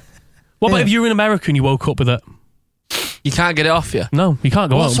American, isn't it? What about Yeah. if you were in America and you woke up with it? You can't get it off you. No, you can't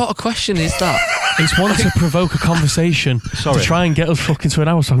go What home. sort of question is that? It's one to provoke a conversation Sorry. to try and get us fucking to an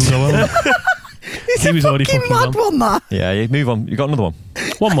hour so I can go home. It's He a was already fucking fucking mad gone. one, that. Yeah, you move on. You got another one.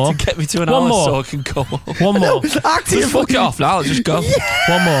 One more. Get me to an One hour more. so I can go home. One more. Acting Just fuck it off now. I'll just go.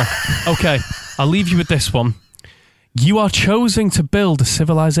 One more. Okay, I'll leave you with this one. You are choosing to build a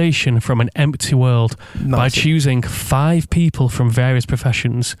civilization from an empty world by Nice. choosing 5 people from various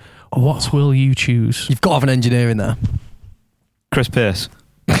professions. What will you choose? You've got to have an engineer in there. Chris Pierce.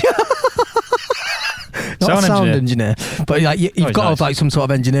 Not Sound a sound engineer. engineer. But like, you've he's got to have nice. like some sort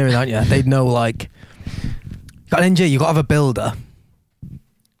of engineering, haven't you? They'd know like... You've got an engineer, you've got to have a builder.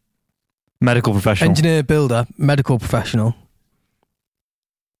 Medical professional. Engineer, builder, medical professional.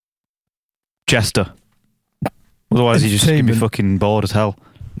 Jester. Otherwise, you're just going to be Entertainment. fucking bored as hell.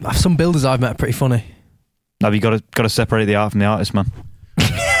 Some builders I've met are pretty funny. Have you got to separate the art from the artist, man?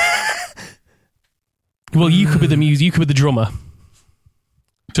 Well, you could be the music. You could be the drummer.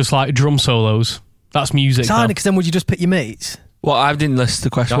 Just like drum solos. That's music. It's now. hard because then would you just pick your mates? Well, I didn't list the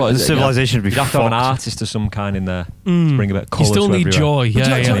question. Yeah, What The is it? civilization would be You'd have to have an fucked. artist of some kind in there to Mm. bring a bit of You colour still to need everywhere. joy. But Yeah, do,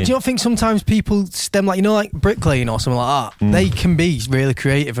 you, yeah. do you not think sometimes people stem like, you know, like bricklaying or something like that? They can be really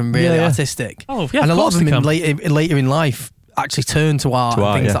creative and really Yeah. artistic. Oh, yeah, and a of lot course of them they in can. later in life actually turn to art To and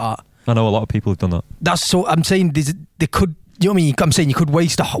art, things yeah. like that. I know a lot of people who've done that. That's so. I'm saying they could. You know what I mean? I'm saying you could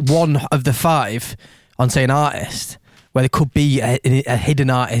waste one of the 5 on say an artist, where there could be a hidden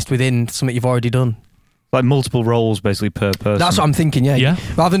artist within something you've already done. Like multiple roles, basically, per person. That's what I'm thinking. Yeah. Yeah.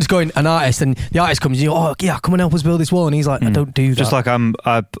 Rather than just going an artist and the artist comes, oh yeah, come and help us build this wall, and he's like, I don't do that. Just like I'm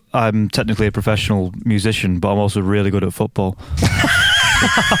technically a professional musician, but I'm also really good at football.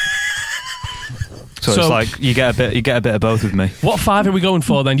 So it's like you get a bit of both with me. What 5 are we going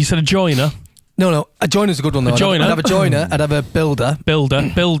for then? You said a joiner, no, a joiner's a good one though. A joiner? I'd have a joiner. I'd have a builder. builder.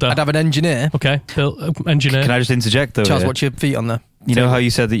 I'd have an engineer. Okay, engineer. Can I just interject though? Charles, here? what's your feet on there? You know how you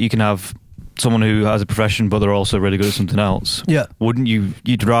said that you can have someone who has a profession, but they're also really good at something else. Yeah. Wouldn't you?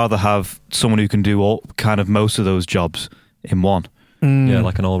 You'd rather have someone who can do all kind of most of those jobs in one. Yeah,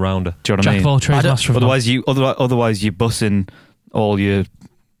 like an all-rounder. Do you know what I Jack mean? of all trades, I don't- master of none. Otherwise you're bussing all your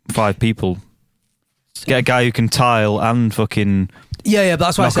 5 people. Get a guy who can tile and fucking. Yeah, but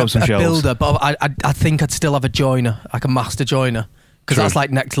that's why Knock I up some said a shelves. builder. But I think I'd still have a joiner, like a master joiner, because True. that's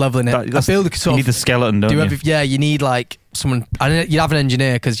like next level in it. A That's- builder could You sort need of the skeleton, don't do you? everything. Yeah, you need like someone. And you'd have an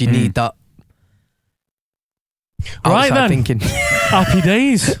engineer because you need that. Right outside then. thinking. Happy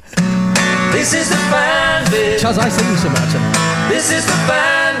days. This is the fan bit. Chaz, I sent you so much. This is the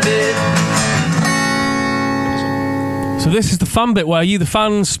fan bit. So this is the fan bit where you, the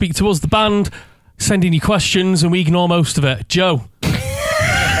fans, speak to us, the band, send in your questions, and we ignore most of it. Joe.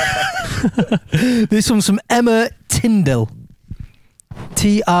 This one's from Emma Tyndall.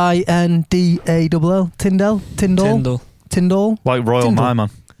 Tindall. Tyndall. Like Royal Tyndall. My Man.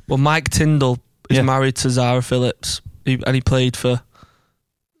 Well, Mike Tyndall is Yeah. married to Zara Phillips, and he played for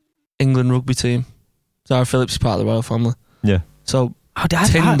England rugby team. Zara Phillips is part of the royal family. Yeah. So Oh,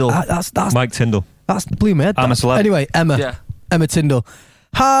 Tyndall. That's Mike Tyndall. blew my head. I'm a celeb. Anyway, Emma. yeah, Emma Tyndall.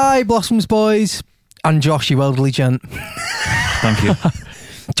 Hi, Blossoms boys. And Josh, you elderly gent. Thank you.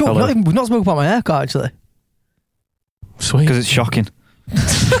 Joe, Hello. we've not spoken about my haircut, actually. Sweet. Because it's shocking.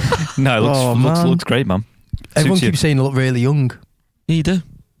 No, it Oh, man. looks great, man. Everyone Suits you. keeps saying I look really young. you do. It's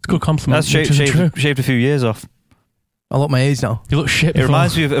a good compliment. That's which isn't true. shaved a few years off. I look my age now. You look shit It before.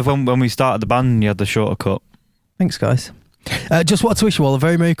 reminds me of when we started the band and you had the shorter cut. Thanks, guys. Just want to wish you all a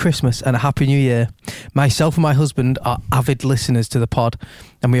very Merry Christmas and a Happy New Year. Myself and my husband are avid listeners to the pod,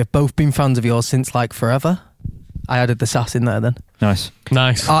 and we have both been fans of yours since like forever. I added the sass in there then. Nice.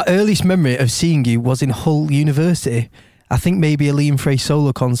 Our earliest memory of seeing you was in Hull University. I think maybe a Liam Frey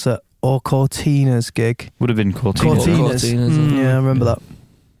solo concert or Cortina's gig. Would have been Cortina's. Yeah, I remember that.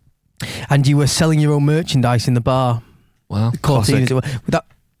 And you were selling your own merchandise in the bar. Wow. Cortina's. With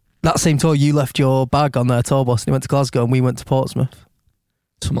that same tour, you left your bag on their tour bus and you went to Glasgow and we went to Portsmouth.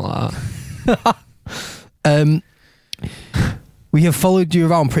 Something like that. We have followed you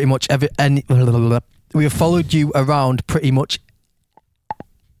around pretty much we have followed you around pretty much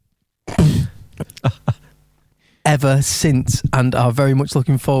ever since and are very much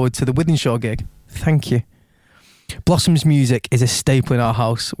looking forward to the Wythenshawe gig. Thank you. Blossom's music is a staple in our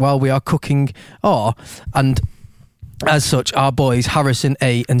house while we are cooking. And as such, our boys, Harrison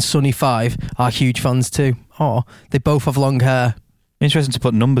A and Sonny 5, are huge fans too. They both have long hair. Interesting to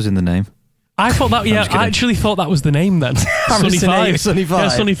put numbers in the name. I thought that, yeah, I actually thought that was the name then. Sunny 5. Sunny 5. Yeah,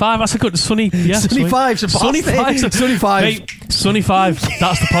 Sunny 5. That's a good Sunny. Yeah, Sunny 5's a Sunny 5. Sunny 5. Mate, Sunny 5.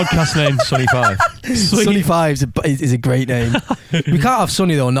 That's the podcast name. Sunny 5. Sunny 5 is a great name. We can't have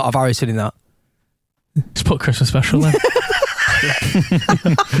Sunny though and not have Harrison in that. Just put Christmas special then.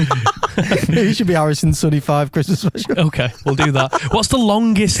 It should be Harrison Sunny 5 Christmas special. Okay, we'll do that. What's the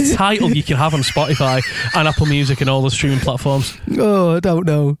longest title you can have on Spotify and Apple Music and all the streaming platforms? I don't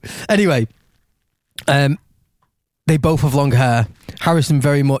know. Anyway, they both have long hair. Harrison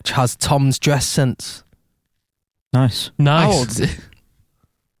very much has Tom's dress sense. Nice. How old is he?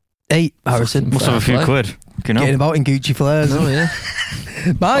 8, Harrison. Must have a few quid. Getting about in Gucci flares. Oh, yeah.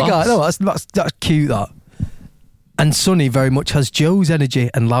 My God, no, that's cute, that. And Sonny very much has Joe's energy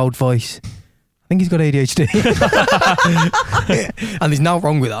and loud voice. I think he's got ADHD. And he's now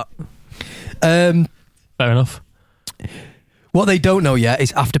wrong with that. Fair enough. What they don't know yet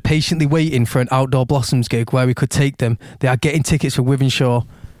is after patiently waiting for an Outdoor Blossoms gig where we could take them, they are getting tickets for Wythenshawe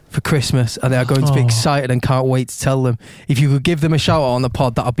for Christmas and they are going to be excited and can't wait to tell them. If you could give them a shout out on the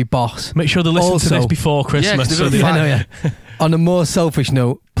pod, that would be boss. Make sure they listen to this before Christmas. Yeah, On a more selfish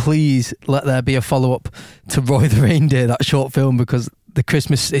note, please let there be a follow-up to Roy the Reindeer, that short film, because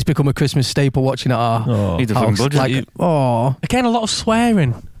it's become a Christmas staple watching at our house. Again, a lot of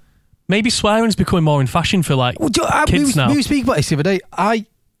swearing. Maybe swearing's becoming more in fashion for kids now. We were speaking about this the other day.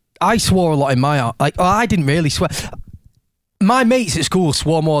 I swore a lot in my house. I didn't really swear. My mates at school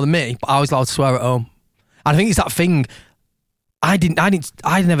swore more than me, but I was allowed to swear at home. And I think it's that thing. I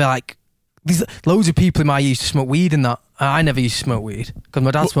never there's loads of people in my year used to smoke weed and that. I never used to smoke weed because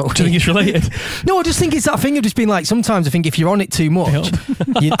my dad smoked weed. Do you think it's related? No, I just think it's that thing of just being like, sometimes I think if you're on it too much,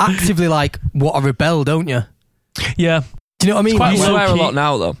 you actively want to rebel, don't you? Yeah. Do you know what I mean? You swear a lot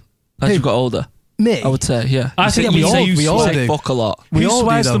now though, as you've got older. Me? I would say, yeah. I think we all say do. fuck a lot. Who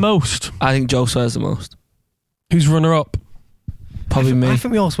swears the most? I think Joe swears the most. Who's runner up? Probably me. I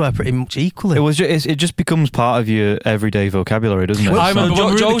think we all swear pretty much equally. It just becomes part of your everyday vocabulary, doesn't it? I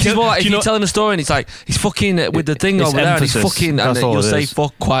remember Joe's is more like if you're telling a story and he's fucking with the thing over there and he's fucking and you'll say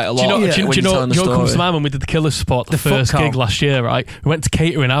fuck quite a lot. Do you know what comes to mind when we did the Killer Spot, the first gig last year, right? We went to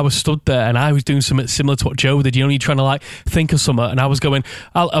catering, I was stood there and I was doing something similar to what Joe did. You're trying to think of something, and I was going,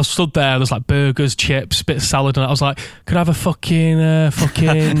 I was stood there, there's burgers, chips, bit of salad, and I was like, could I have a fucking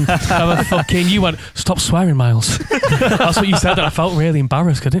you went, stop swearing, Miles. That's what you said, and I felt really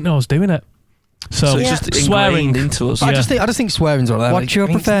embarrassed. I didn't know I was doing it. So it's just swearing into us. I just think swearing's all right. Watch your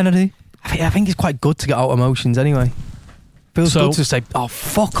profanity. I think it's quite good to get out emotions anyway. Feels good to say, "Oh,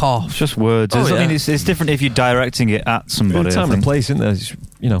 fuck off." It's just words. I mean, it's different if you're directing it at somebody. Time and place, isn't there?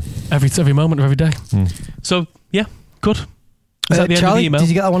 Every moment of every day. So yeah, good. Is that the Charlie, end of the email? did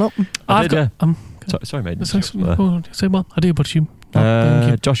you get that one up? I've got. Sorry, mate. Say well. I do, but you.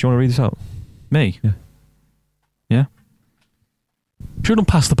 Josh, you want to read this out? Me? Yeah. Should have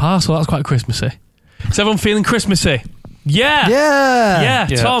passed the parcel. That's quite Christmassy. Is everyone feeling Christmassy? Yeah. Yeah.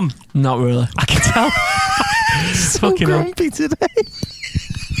 Tom. Not really. I can tell. So grumpy today.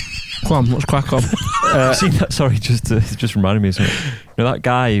 Come on, let's crack on. Seen that? Sorry, just reminded me of something. That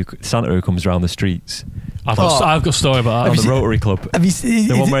guy, Santa, who comes around the streets. I've got a story about that. On the Rotary Club. Have you seen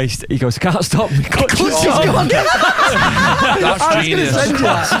the one where he goes, can't stop me. That's genius.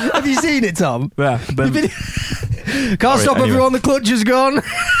 Have you seen it, Tom? Yeah. Can't stop everyone, the clutch is gone.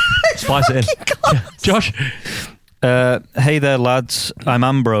 Splice it in. Josh? Hey there, lads. I'm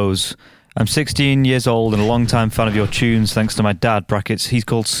Ambrose. I'm 16 years old and a long-time fan of your tunes thanks to my dad, brackets. He's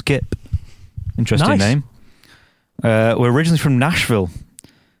called Skip. Interesting name. We're originally from Nashville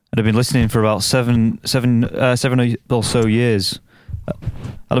and have been listening for about seven or so years. At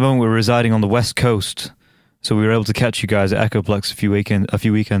the moment, we're residing on the West Coast, So we were able to catch you guys at Echoplex a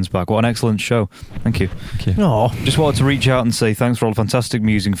few weekends back. What an excellent show. Thank you. Oh, Just wanted to reach out and say thanks for all the fantastic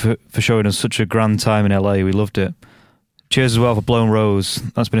music, for showing us such a grand time in LA. We loved it. Cheers as well for Blown Rose.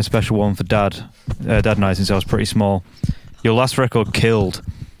 That's been a special one for Dad and I since I was pretty small. Your last record killed.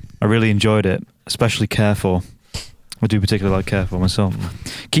 I really enjoyed it, especially Care For. I do particularly like Care For myself.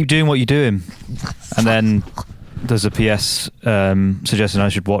 Keep doing what you're doing. And then there's a PS suggesting I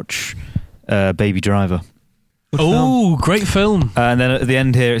should watch Baby Driver. Oh, great film. And then at the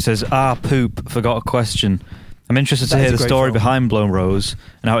end here it says, poop, forgot a question. I'm interested to That is hear a the great story film. behind Blown Rose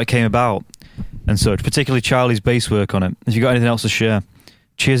and how it came about and such, particularly Charlie's bass work on it. If you got anything else to share,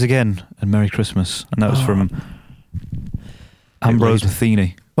 cheers again and Merry Christmas. And that was from Ambrose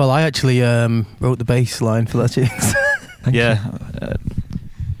Matheny. well, I actually wrote the bass line for that. Yeah.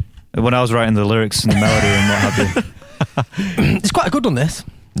 When I was writing the lyrics and the melody and what have you. It's quite a good one, this.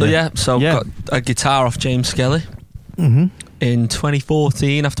 So got a guitar off James Skelly Mm-hmm. in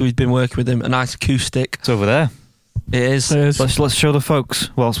 2014 after we'd been working with him. A nice acoustic. It's over there. It is. Let's show the folks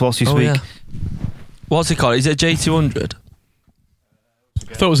whilst you speak. Yeah. What's it called? Is it a J200?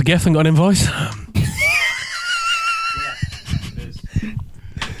 Thought it was a gift and got an invoice.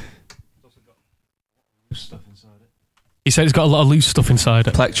 He said it's got a lot of loose stuff inside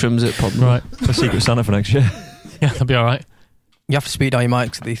it. Plectrum's it probably. Right. It's a Secret Santa for next year. Yeah, that'll be all right. You have to speak down your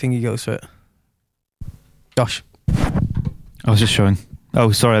mic so the thingy goes for it. Josh. I was just showing.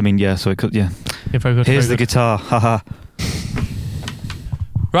 Oh, sorry. I mean, yeah. So it could. Yeah. Yeah, very good. Here's very the good. guitar. Haha.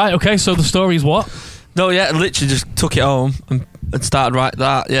 Right, okay, so the story is what? No, yeah, I literally just took it home and started right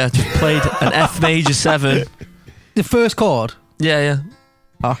that. Yeah, just played an F major 7. The first chord. Yeah.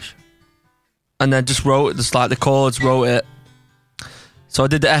 Harsh. And then just wrote it, just like the chords, wrote it. So I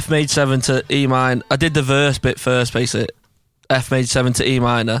did the F major 7 to E minor. I did the verse bit first, basically. F major 7 to E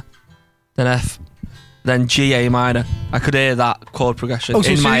minor, then F, then G A minor. I could hear that chord progression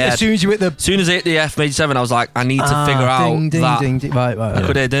in my head. As soon as you hit the As soon as I hit the F major 7, I was like, I need to figure out ding, ding, that. ding, ding. Right. I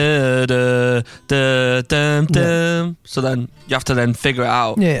could hear da da da dum dum. So then you have to then figure it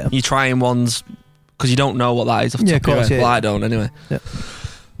out. Yeah. You're trying ones because you don't know what that is. Off the Yeah, top of your of course, head. yeah. Well, I don't anyway. Yeah.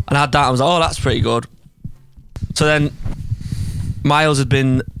 And I had that. I was like, oh, that's pretty good. So then Miles had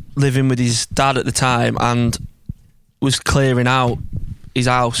been living with his dad at the time and was clearing out his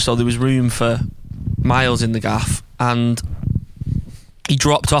house, so there was room for Miles in the gaff, and he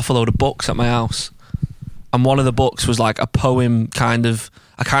dropped off a load of books at my house, and one of the books was like a poem kind of,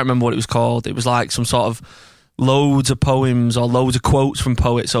 I can't remember what it was called. It was like some sort of loads of poems or loads of quotes from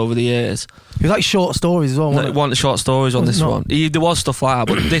poets over the years. It was like short stories as well, wasn't it? One of the short stories on Was it this not? one. There was stuff like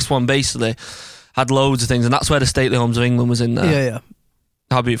that, but this one basically had loads of things, and that's where the Stately Homes of England was in there. Yeah.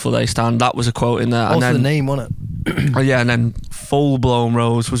 How beautiful they stand. That was a quote in there. Also and then, the name, wasn't it? oh yeah, and then Full Blown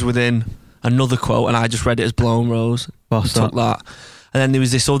Rose was within another quote, and I just read it as Blown Rose. What's Took that. And then there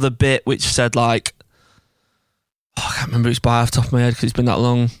was this other bit which said like, I can't remember its by off the top of my head because it's been that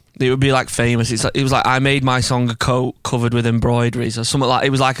long. It would be like famous. It was like, I made my song a coat covered with embroideries or something like. It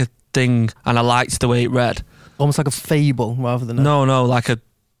was like a thing, and I liked the way it read. Almost like a fable rather than a... No, like a.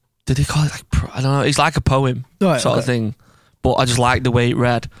 Did he call it like? I don't know. It's like a poem Right, sort of okay. thing, but I just liked the way it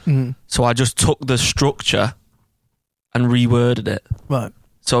read. Mhm. So I just took the structure and reworded it. Right.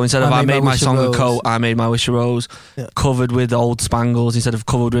 So instead of I made my wish a song a rose. coat, I made my wish a rose, Yeah. covered with old spangles instead of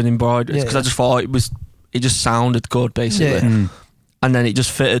covered with embroideries, Yeah, because yeah. I just thought it just sounded good basically, Yeah. Mm. and then it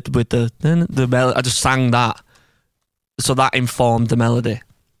just fitted with the melody. I just sang that, so that informed the melody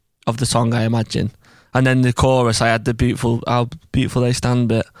of the song, I imagine. And then the chorus, I had the how beautiful they stand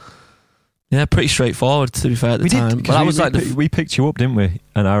bit. Yeah, pretty straightforward to be fair at the We did, time. But that was like we picked you up, didn't we?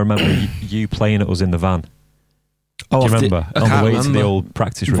 And I remember you playing at us in the van. Do you remember? I On the can't way to the remember. old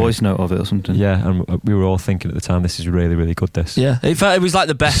practice room. Voice note of it or something. Yeah, and we were all thinking at the time, this is really, really good, this. Yeah, it was like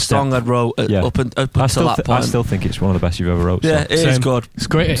the best Step. song I'd wrote Yeah. up until that point. I still think it's one of the best you've ever wrote. Yeah, so. it is Same. good. It's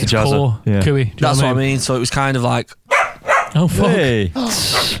great. It's It's a jazzer. core. Yeah. Cooey. Do you That's know what I mean. So it was kind of like, Oh, fuck. Hey!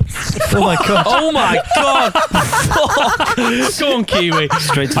 Oh my god! oh my god, Go on, Kiwi.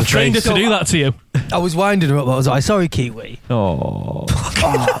 Straight to I the trained her face. to do that to you. I was winding her up, but I was like, sorry, Kiwi. Oh.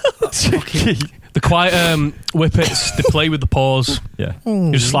 The quiet whippets, they play with the paws. Yeah.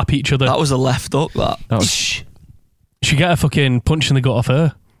 You just slap each other. that was a left hook. That. That was, She get a fucking punch in the gut off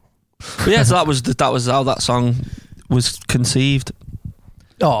her. But yeah, so that was how that song was conceived.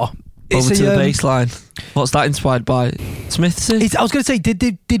 Oh. Over to the bass line. What's that inspired by? Smithsy? I was going to say,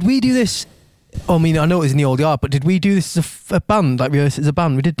 did we do this? I mean, I know it was in the old yard, but did we do this as a band? Like, rehearse it as a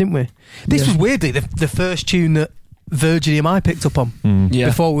band? We did, didn't we? This Yeah. was weirdly the first tune that Virgin EMI picked up on Yeah.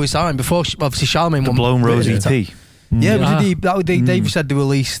 before we were signed. Before, obviously, Charlemagne The won. Blown Rose written it. EP. Yeah, Ah. they said they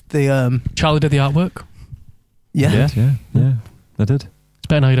released the. Charlie did the artwork. Yeah. Yeah, I did. It's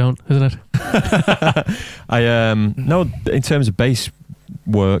better now you don't, isn't it? No, in terms of bass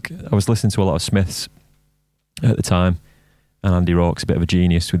work, I was listening to a lot of Smiths at the time, and Andy Rourke's a bit of a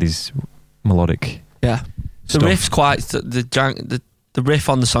genius with his melodic. Yeah, the stuff. riff's quite the riff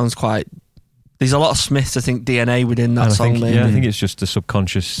on the song's quite. There's a lot of Smiths, I think, DNA within that And song. Maybe. I think it's just a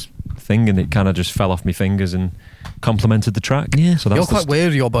subconscious thing, and it kind of just fell off my fingers and complemented the track. Yeah. So that's You're quite weird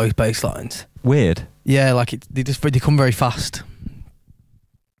with your both bass lines. weird. Yeah, like they come very fast.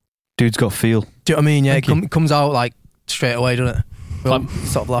 Dude's got feel. Do you know what I mean? Yeah, Thank it comes out like straight away, doesn't it? Well,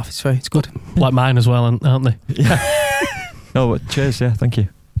 sort of laugh. It's good. Like mine as well, aren't they? No, but cheers. Yeah, thank you.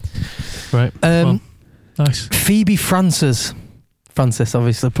 Right. Nice. Phoebe Francis,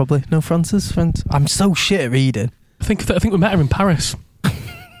 obviously, probably. No, Francis. I'm so shit at reading. I think we met her in Paris.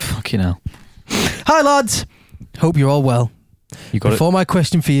 Fucking hell. Hi, lads. Hope you're all well. You got Before my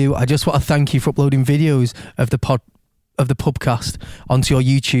question for you, I just want to thank you for uploading videos of the pubcast onto your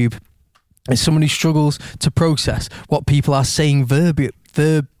YouTube. As someone who struggles to process what people are saying verbally.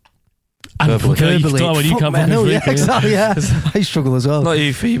 And Verbally. When you Fuck, can't man, fucking no, speak, yeah, exactly, yeah. I struggle as well. Not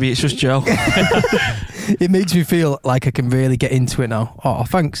you, Phoebe. It's just Joe. It makes me feel like I can really get into it now. Oh,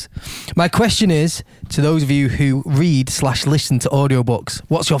 thanks. My question is, to those of you who read/listen to audiobooks,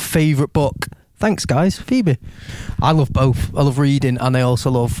 what's your favourite book? Thanks, guys. Phoebe. I love both. I love reading, and I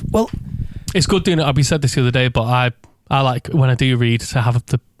also love, It's good doing it. We said this the other day, but I like when I do read to have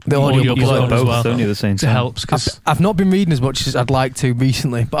the audio You like on as both, well. don't you, at the same It time? helps because I've not been reading as much as I'd like to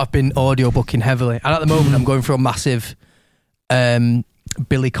recently, but I've been audiobooking heavily. And at the moment, I'm going through a massive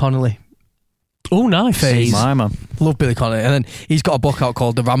Billy Connolly nice. phase. My man. Love Billy Connolly. And then he's got a book out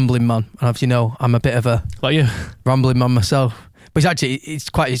called The Rambling Man. And as you know, I'm a bit of a Like you. rambling man myself. But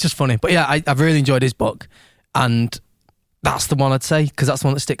it's just funny. But yeah, I've really enjoyed his book. And that's the one I'd say, because that's the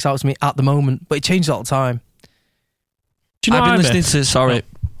one that sticks out to me at the moment. But it changes all the time. Do you know I've been I listening to.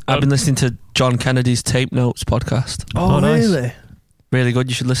 I've been listening to John Kennedy's Tape Notes podcast. Oh, nice. really? Really good.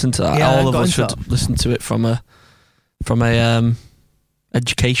 You should listen to that. Yeah, All I've of got us into should listen to it from a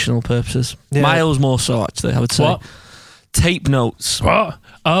educational purposes. Yeah. Miles more so, actually, I would say. What? Tape Notes. What?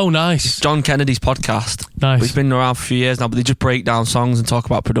 Oh, nice. John Kennedy's podcast. Nice. It's been around for a few years now, but they just break down songs and talk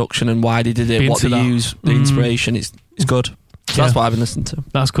about production and why they did it, Be what they into that. use, the inspiration. It's good. So that's what I've been listening to.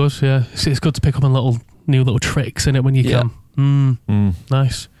 That's good. Yeah, it's good to pick up on new little tricks in it when you Yeah. can.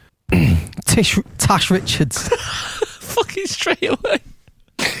 Nice. Tash Richards. Fucking straight away.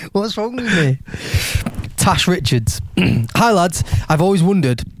 What's wrong with me? Tash Richards. Hi, lads. I've always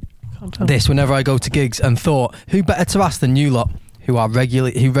wondered this whenever I go to gigs and thought, who better to ask than you lot who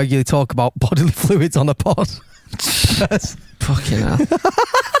regularly talk about bodily fluids on a pod? Fucking hell.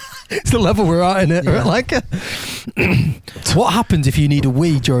 It's the level we're at in it. Yeah. Like, what happens if you need a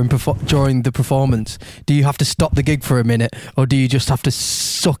wee during the performance? Do you have to stop the gig for a minute, or do you just have to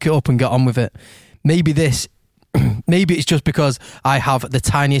suck it up and get on with it? Maybe it's just because I have the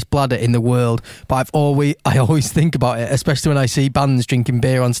tiniest bladder in the world, but I always think about it, especially when I see bands drinking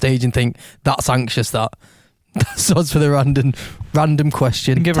beer on stage and think that's anxious. That's odds for the random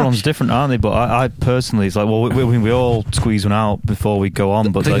question. I think everyone's different, aren't they? But I personally, it's like, well, we all squeeze one out before we go on.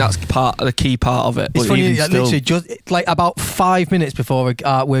 But I think like, that's the key part of it. It's But funny, even still- literally, just like about 5 minutes before we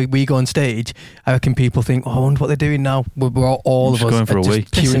go on stage, I reckon people think, "Oh, I wonder what they're doing now." We're all Just of us going for are a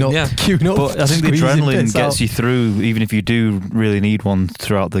just wee. queuing up, Yeah. queuing up. But I think the squeezing adrenaline bits gets out. you through, even if you do really need one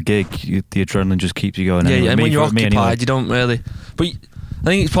throughout the gig. The adrenaline just keeps you going. Yeah, anyway. and Me- when you're for me occupied, anyway. you don't really. But I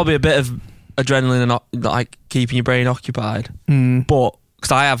think it's probably a bit of adrenaline and like keeping your brain occupied. But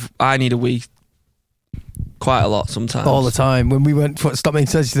because I need a wee quite a lot sometimes. all the time. When we went for Stop Making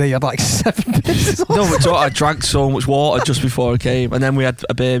Sense today, you had like 7 minutes. No, but I drank so much water just before I came, and then we had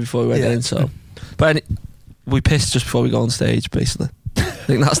a beer before we went in. So, but we pissed just before we go on stage, basically.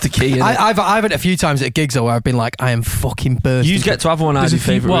 I think that's the key. innit? I've had it a few times at gigs though where I've been like, I am fucking bursting. You get to have one out of your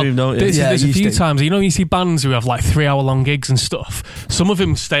favourite room, don't you? There's Yeah, a you few do. times, you see bands who have like 3 hour long gigs and stuff. Some of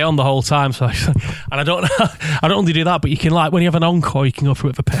them stay on the whole time, so and I don't only do that, but you can, like, when you have an encore, you can go for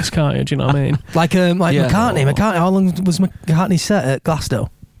a bit of a piss, can't you? Do you know what I mean? like Yeah. McCartney. How long was McCartney's set at Glasgow?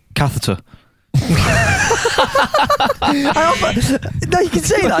 Catheter. No, you can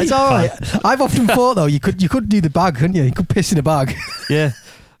say that. It's all right. I've often thought though, you could do the bag, couldn't you? You could piss in a bag. Yeah.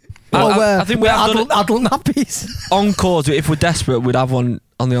 I think we wear have done adult nappies. Encores. If we're desperate, we'd have one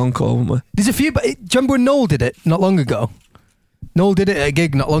on the encore, wouldn't we? There's a few, but do you remember when Noel did it not long ago? Noel did it at a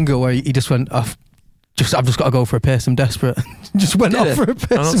gig not long ago where he just went, I've just got to go for a piss. I'm desperate. Just went Did off it? for a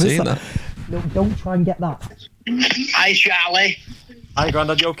piss. I'm not and it's seeing like, that. No, don't try and get that. Hi, Charlie. Hi,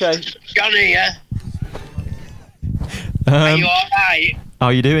 Grandad. You okay? John here. Are you all right? How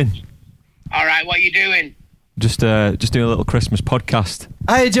are you doing? All right, what are you doing? Just doing a little Christmas podcast.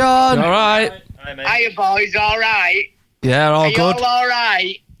 Hey, John. All right. Hiya, boys, all right? Yeah, Are all you good. all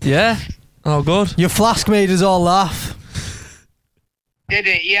right? Yeah, all good. Your flask made us all laugh. Did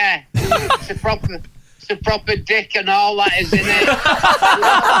it, yeah. It's a proper dick and all that, isn't it?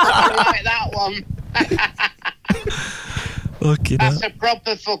 I like that one. Fucking That's a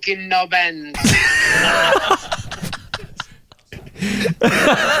proper fucking knob end.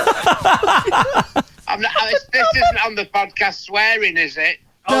 This isn't on the podcast swearing, is it?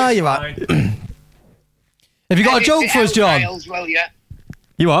 No, you're right. Have you got a Edit joke it for us, out, John? Miles, will you?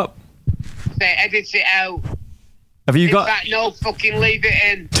 You what? Say, edit it out. Have you In got? fact, no, fucking leave it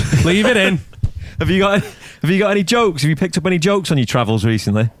in. Leave it in. Have you got any jokes? Have you picked up any jokes on your travels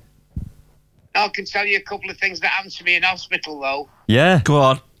recently? I can tell you a couple of things that happened to me in hospital, though. Yeah. Go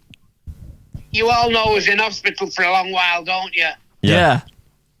on. You all know I was in hospital for a long while, don't you? Yeah.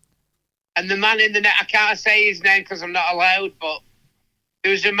 And the man in the I can't say his name because I'm not allowed, but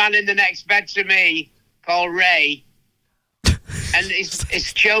there was a man in the next bed to me called Ray. And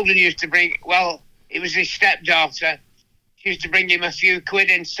his children used to bring, well, it was his stepdaughter. She used to bring him a few quid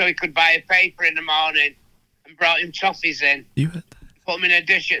in so he could buy a paper in the morning and brought him toffees in. You heard that? Put them in a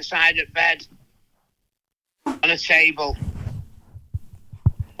dish outside at bed on a table.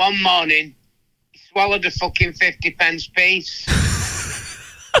 One morning, he swallowed a fucking 50p piece.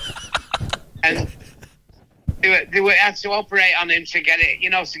 And they had to operate on him to get it,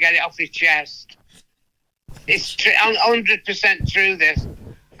 to get it off his chest. It's 100% true, this.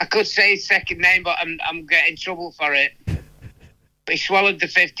 I could say his second name, but I'm getting in trouble for it. But he swallowed the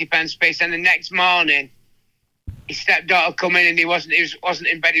 50p piece, and the next morning, his stepdaughter come in, and he wasn't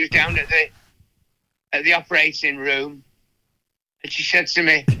in bed. He was down at the operating room, and she said to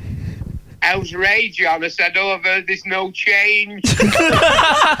me, "How's Ray, John?" I said, "Oh, I've heard there's no change."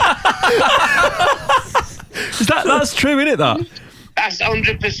 That's true, isn't it? That. That's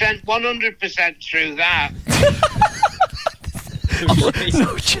 100%, 100% true. That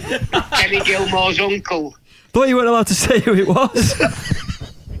Kenny Gilmore's uncle. Thought you weren't allowed to say who it was.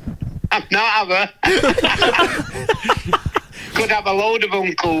 I'm not, have I? Could have a load of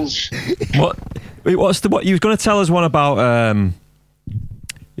uncles. What? Wait, what you was going to tell us one about?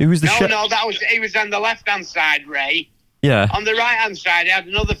 Who was the chef? No, he was on the left-hand side, Ray. Yeah. On the right-hand side, he had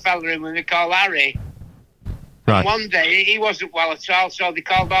another fella in with me called Harry. Right. And one day, he wasn't well at all, so they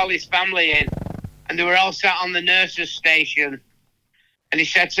called all his family in. And they were all sat on the nurse's station. And he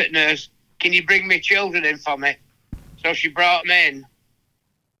said to the nurse, "Can you bring me children in for me?" So she brought them in.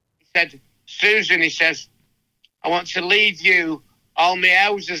 He said, "Susan," he says, "I want to leave you all my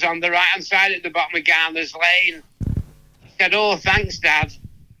houses on the right-hand side at the bottom of Garner's Lane." He said, "Oh, thanks, Dad."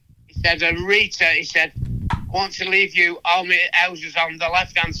 He said, "And Rita," he said, "I want to leave you all my houses on the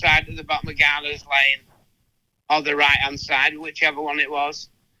left-hand side at the bottom of Garner's Lane." Or the right-hand side, whichever one it was.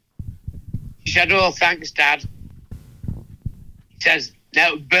 She said, "Oh, thanks, Dad." He says,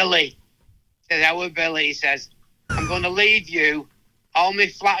 "Now, Billy." He says, "How are Billy?" He says, "I'm going to leave you all my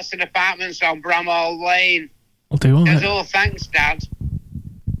flats and apartments on Bramhall Lane." I'll do all He says, that. "Oh, thanks, Dad."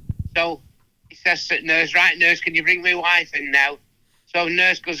 So he says to the nurse, "Right, nurse, can you bring my wife in now?" So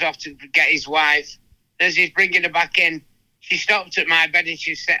nurse goes off to get his wife. As he's bringing her back in, she stopped at my bed and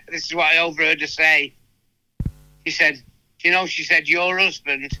she said, this is what I overheard her say. She said, she said, "Your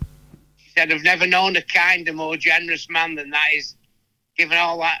husband," she said, "I've never known a kinder, more generous man than that. He's given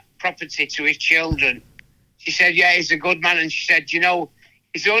all that property to his children." She said, "Yeah, he's a good man." And she said,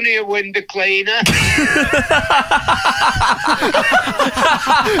 "He's only a window cleaner."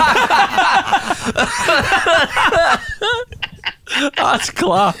 That's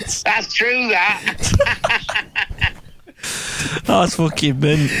class. That's true, that. That's fucking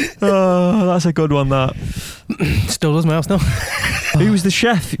mint. Oh, that's a good one. That. Still does my house now. Who was the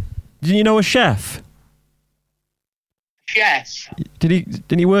chef? Did you know a chef? Yes.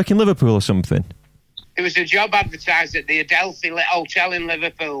 Didn't he work in Liverpool or something? There was a job advertised at the Adelphi Hotel in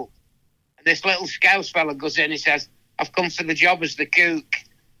Liverpool. And this little Scouse fella goes in, he says, "I've come for the job as the cook."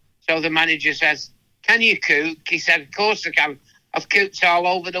 So the manager says, "Can you cook?" He said, "Of course I can. I've cooked all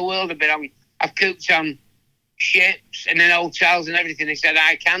over the world a bit. I've cooked on ships and in hotels and everything." He said,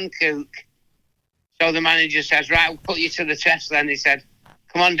 "I can cook." So the manager says, "Right, I'll put you to the test then." He said,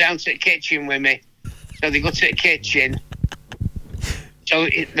 "Come on down to the kitchen with me." So they go to the kitchen. So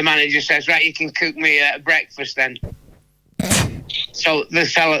the manager says, "Right, you can cook me breakfast then." So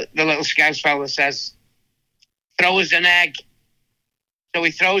the little Scouse fella says, "Throw us an egg." So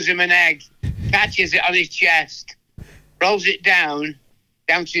he throws him an egg, catches it on his chest, rolls it down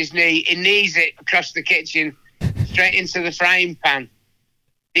to his knee, he knees it across the kitchen, straight into the frying pan.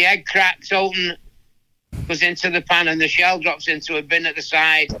 The egg cracks open, goes into the pan and the shell drops into a bin at the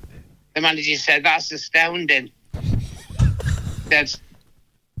side. The manager said, "That's astounding." Said,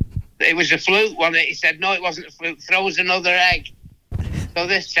 "It was a fluke, wasn't it?" He said, "No, it wasn't a fluke. Throws another egg." So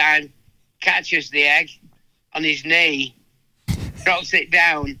this time, catches the egg on his knee, drops it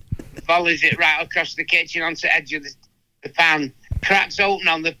down, volleys it right across the kitchen onto the edge of the pan, cracks open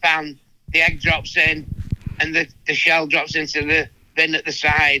on the pan, the egg drops in, and the shell drops into the bin at the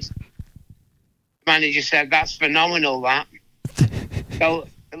side. The manager said, "That's phenomenal, that." So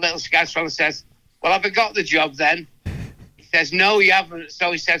the little Scouse fella says, "Well, have I got the job then?" He says, "No, you haven't."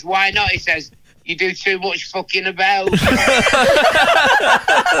 So he says, "Why not?" He says, "You do too much fucking about."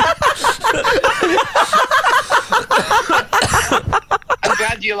 I'm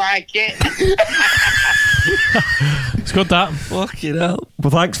glad you like it. It's good, that. Fucking hell. Well,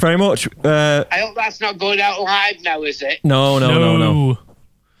 thanks very much. I hope that's not going out live now, is it? No.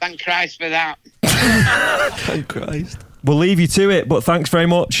 Thank Christ for that. Thank Christ. We'll leave you to it, but thanks very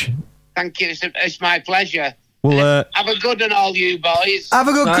much. Thank you. It's my pleasure. Well, Have a good one, all you boys. Have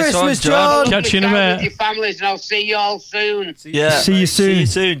a good Nice Christmas, one, John. John. Catch you in a Have bit. with your families, and I'll see you all soon. Yeah. See you soon. See you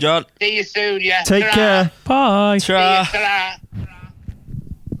soon, John. See you soon, yeah. take Ta-ra. care. Bye. See you, Ta-ra.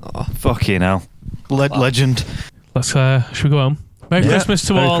 ta-ra. Fucking hell. Legend. Let's, should we go home? Merry Yeah. Christmas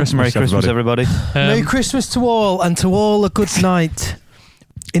to Merry all. Christmas. Merry Christmas, everybody. Merry Christmas to all, and to all a good night.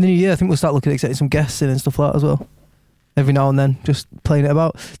 In the new year, I think we'll start looking at getting some guests in and stuff like that as well. Every now and then, just playing it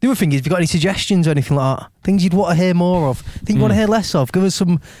about. The other thing is, if you've got any suggestions or anything like that, things you'd want to hear more of, think you want to hear less of, give us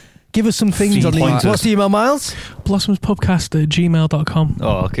some things on the pointers. What's the email, Miles? blossomspodcast@gmail.com.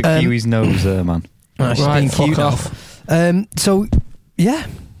 Oh, look at Kiwi's nose there, man. She's Right, being fuck cute off. now. So, yeah.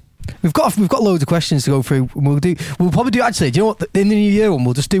 We've got loads of questions to go through. We'll probably do, actually, do you know what, in the new year one,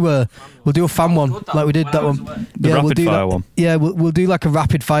 we'll just do a fan one like we did that one. The we'll rapid do fire that one. Yeah, we'll do like a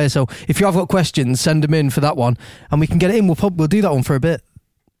rapid fire. So if you have got questions, send them in for that one, and we can get it in. We'll do that one for a bit,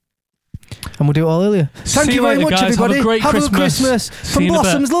 and we'll do it all earlier. Thank See you you very later, much, guys. everybody. Have a great Have a good Christmas. Christmas. See From you in a bit.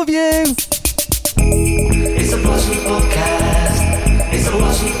 Blossoms, love you. It's a Blossom podcast. It's a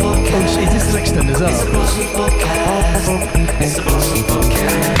Blossom podcast. Oh shit, this is extended as It's a well. Blossom podcast. It's a Blossom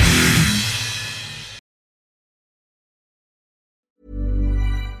podcast.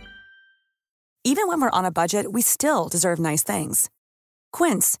 Even when we're on a budget, we still deserve nice things.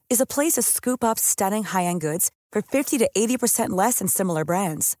 Quince is a place to scoop up stunning high-end goods for 50 to 80% less than similar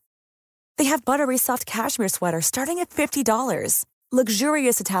brands. They have buttery soft cashmere sweaters starting at $50,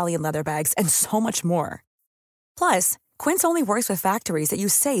 luxurious Italian leather bags, and so much more. Plus, Quince only works with factories that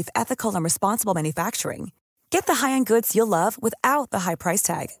use safe, ethical, and responsible manufacturing. Get the high-end goods you'll love without the high price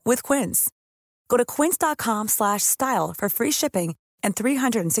tag with Quince. Go to quince.com/style for free shipping and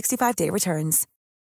 365-day returns.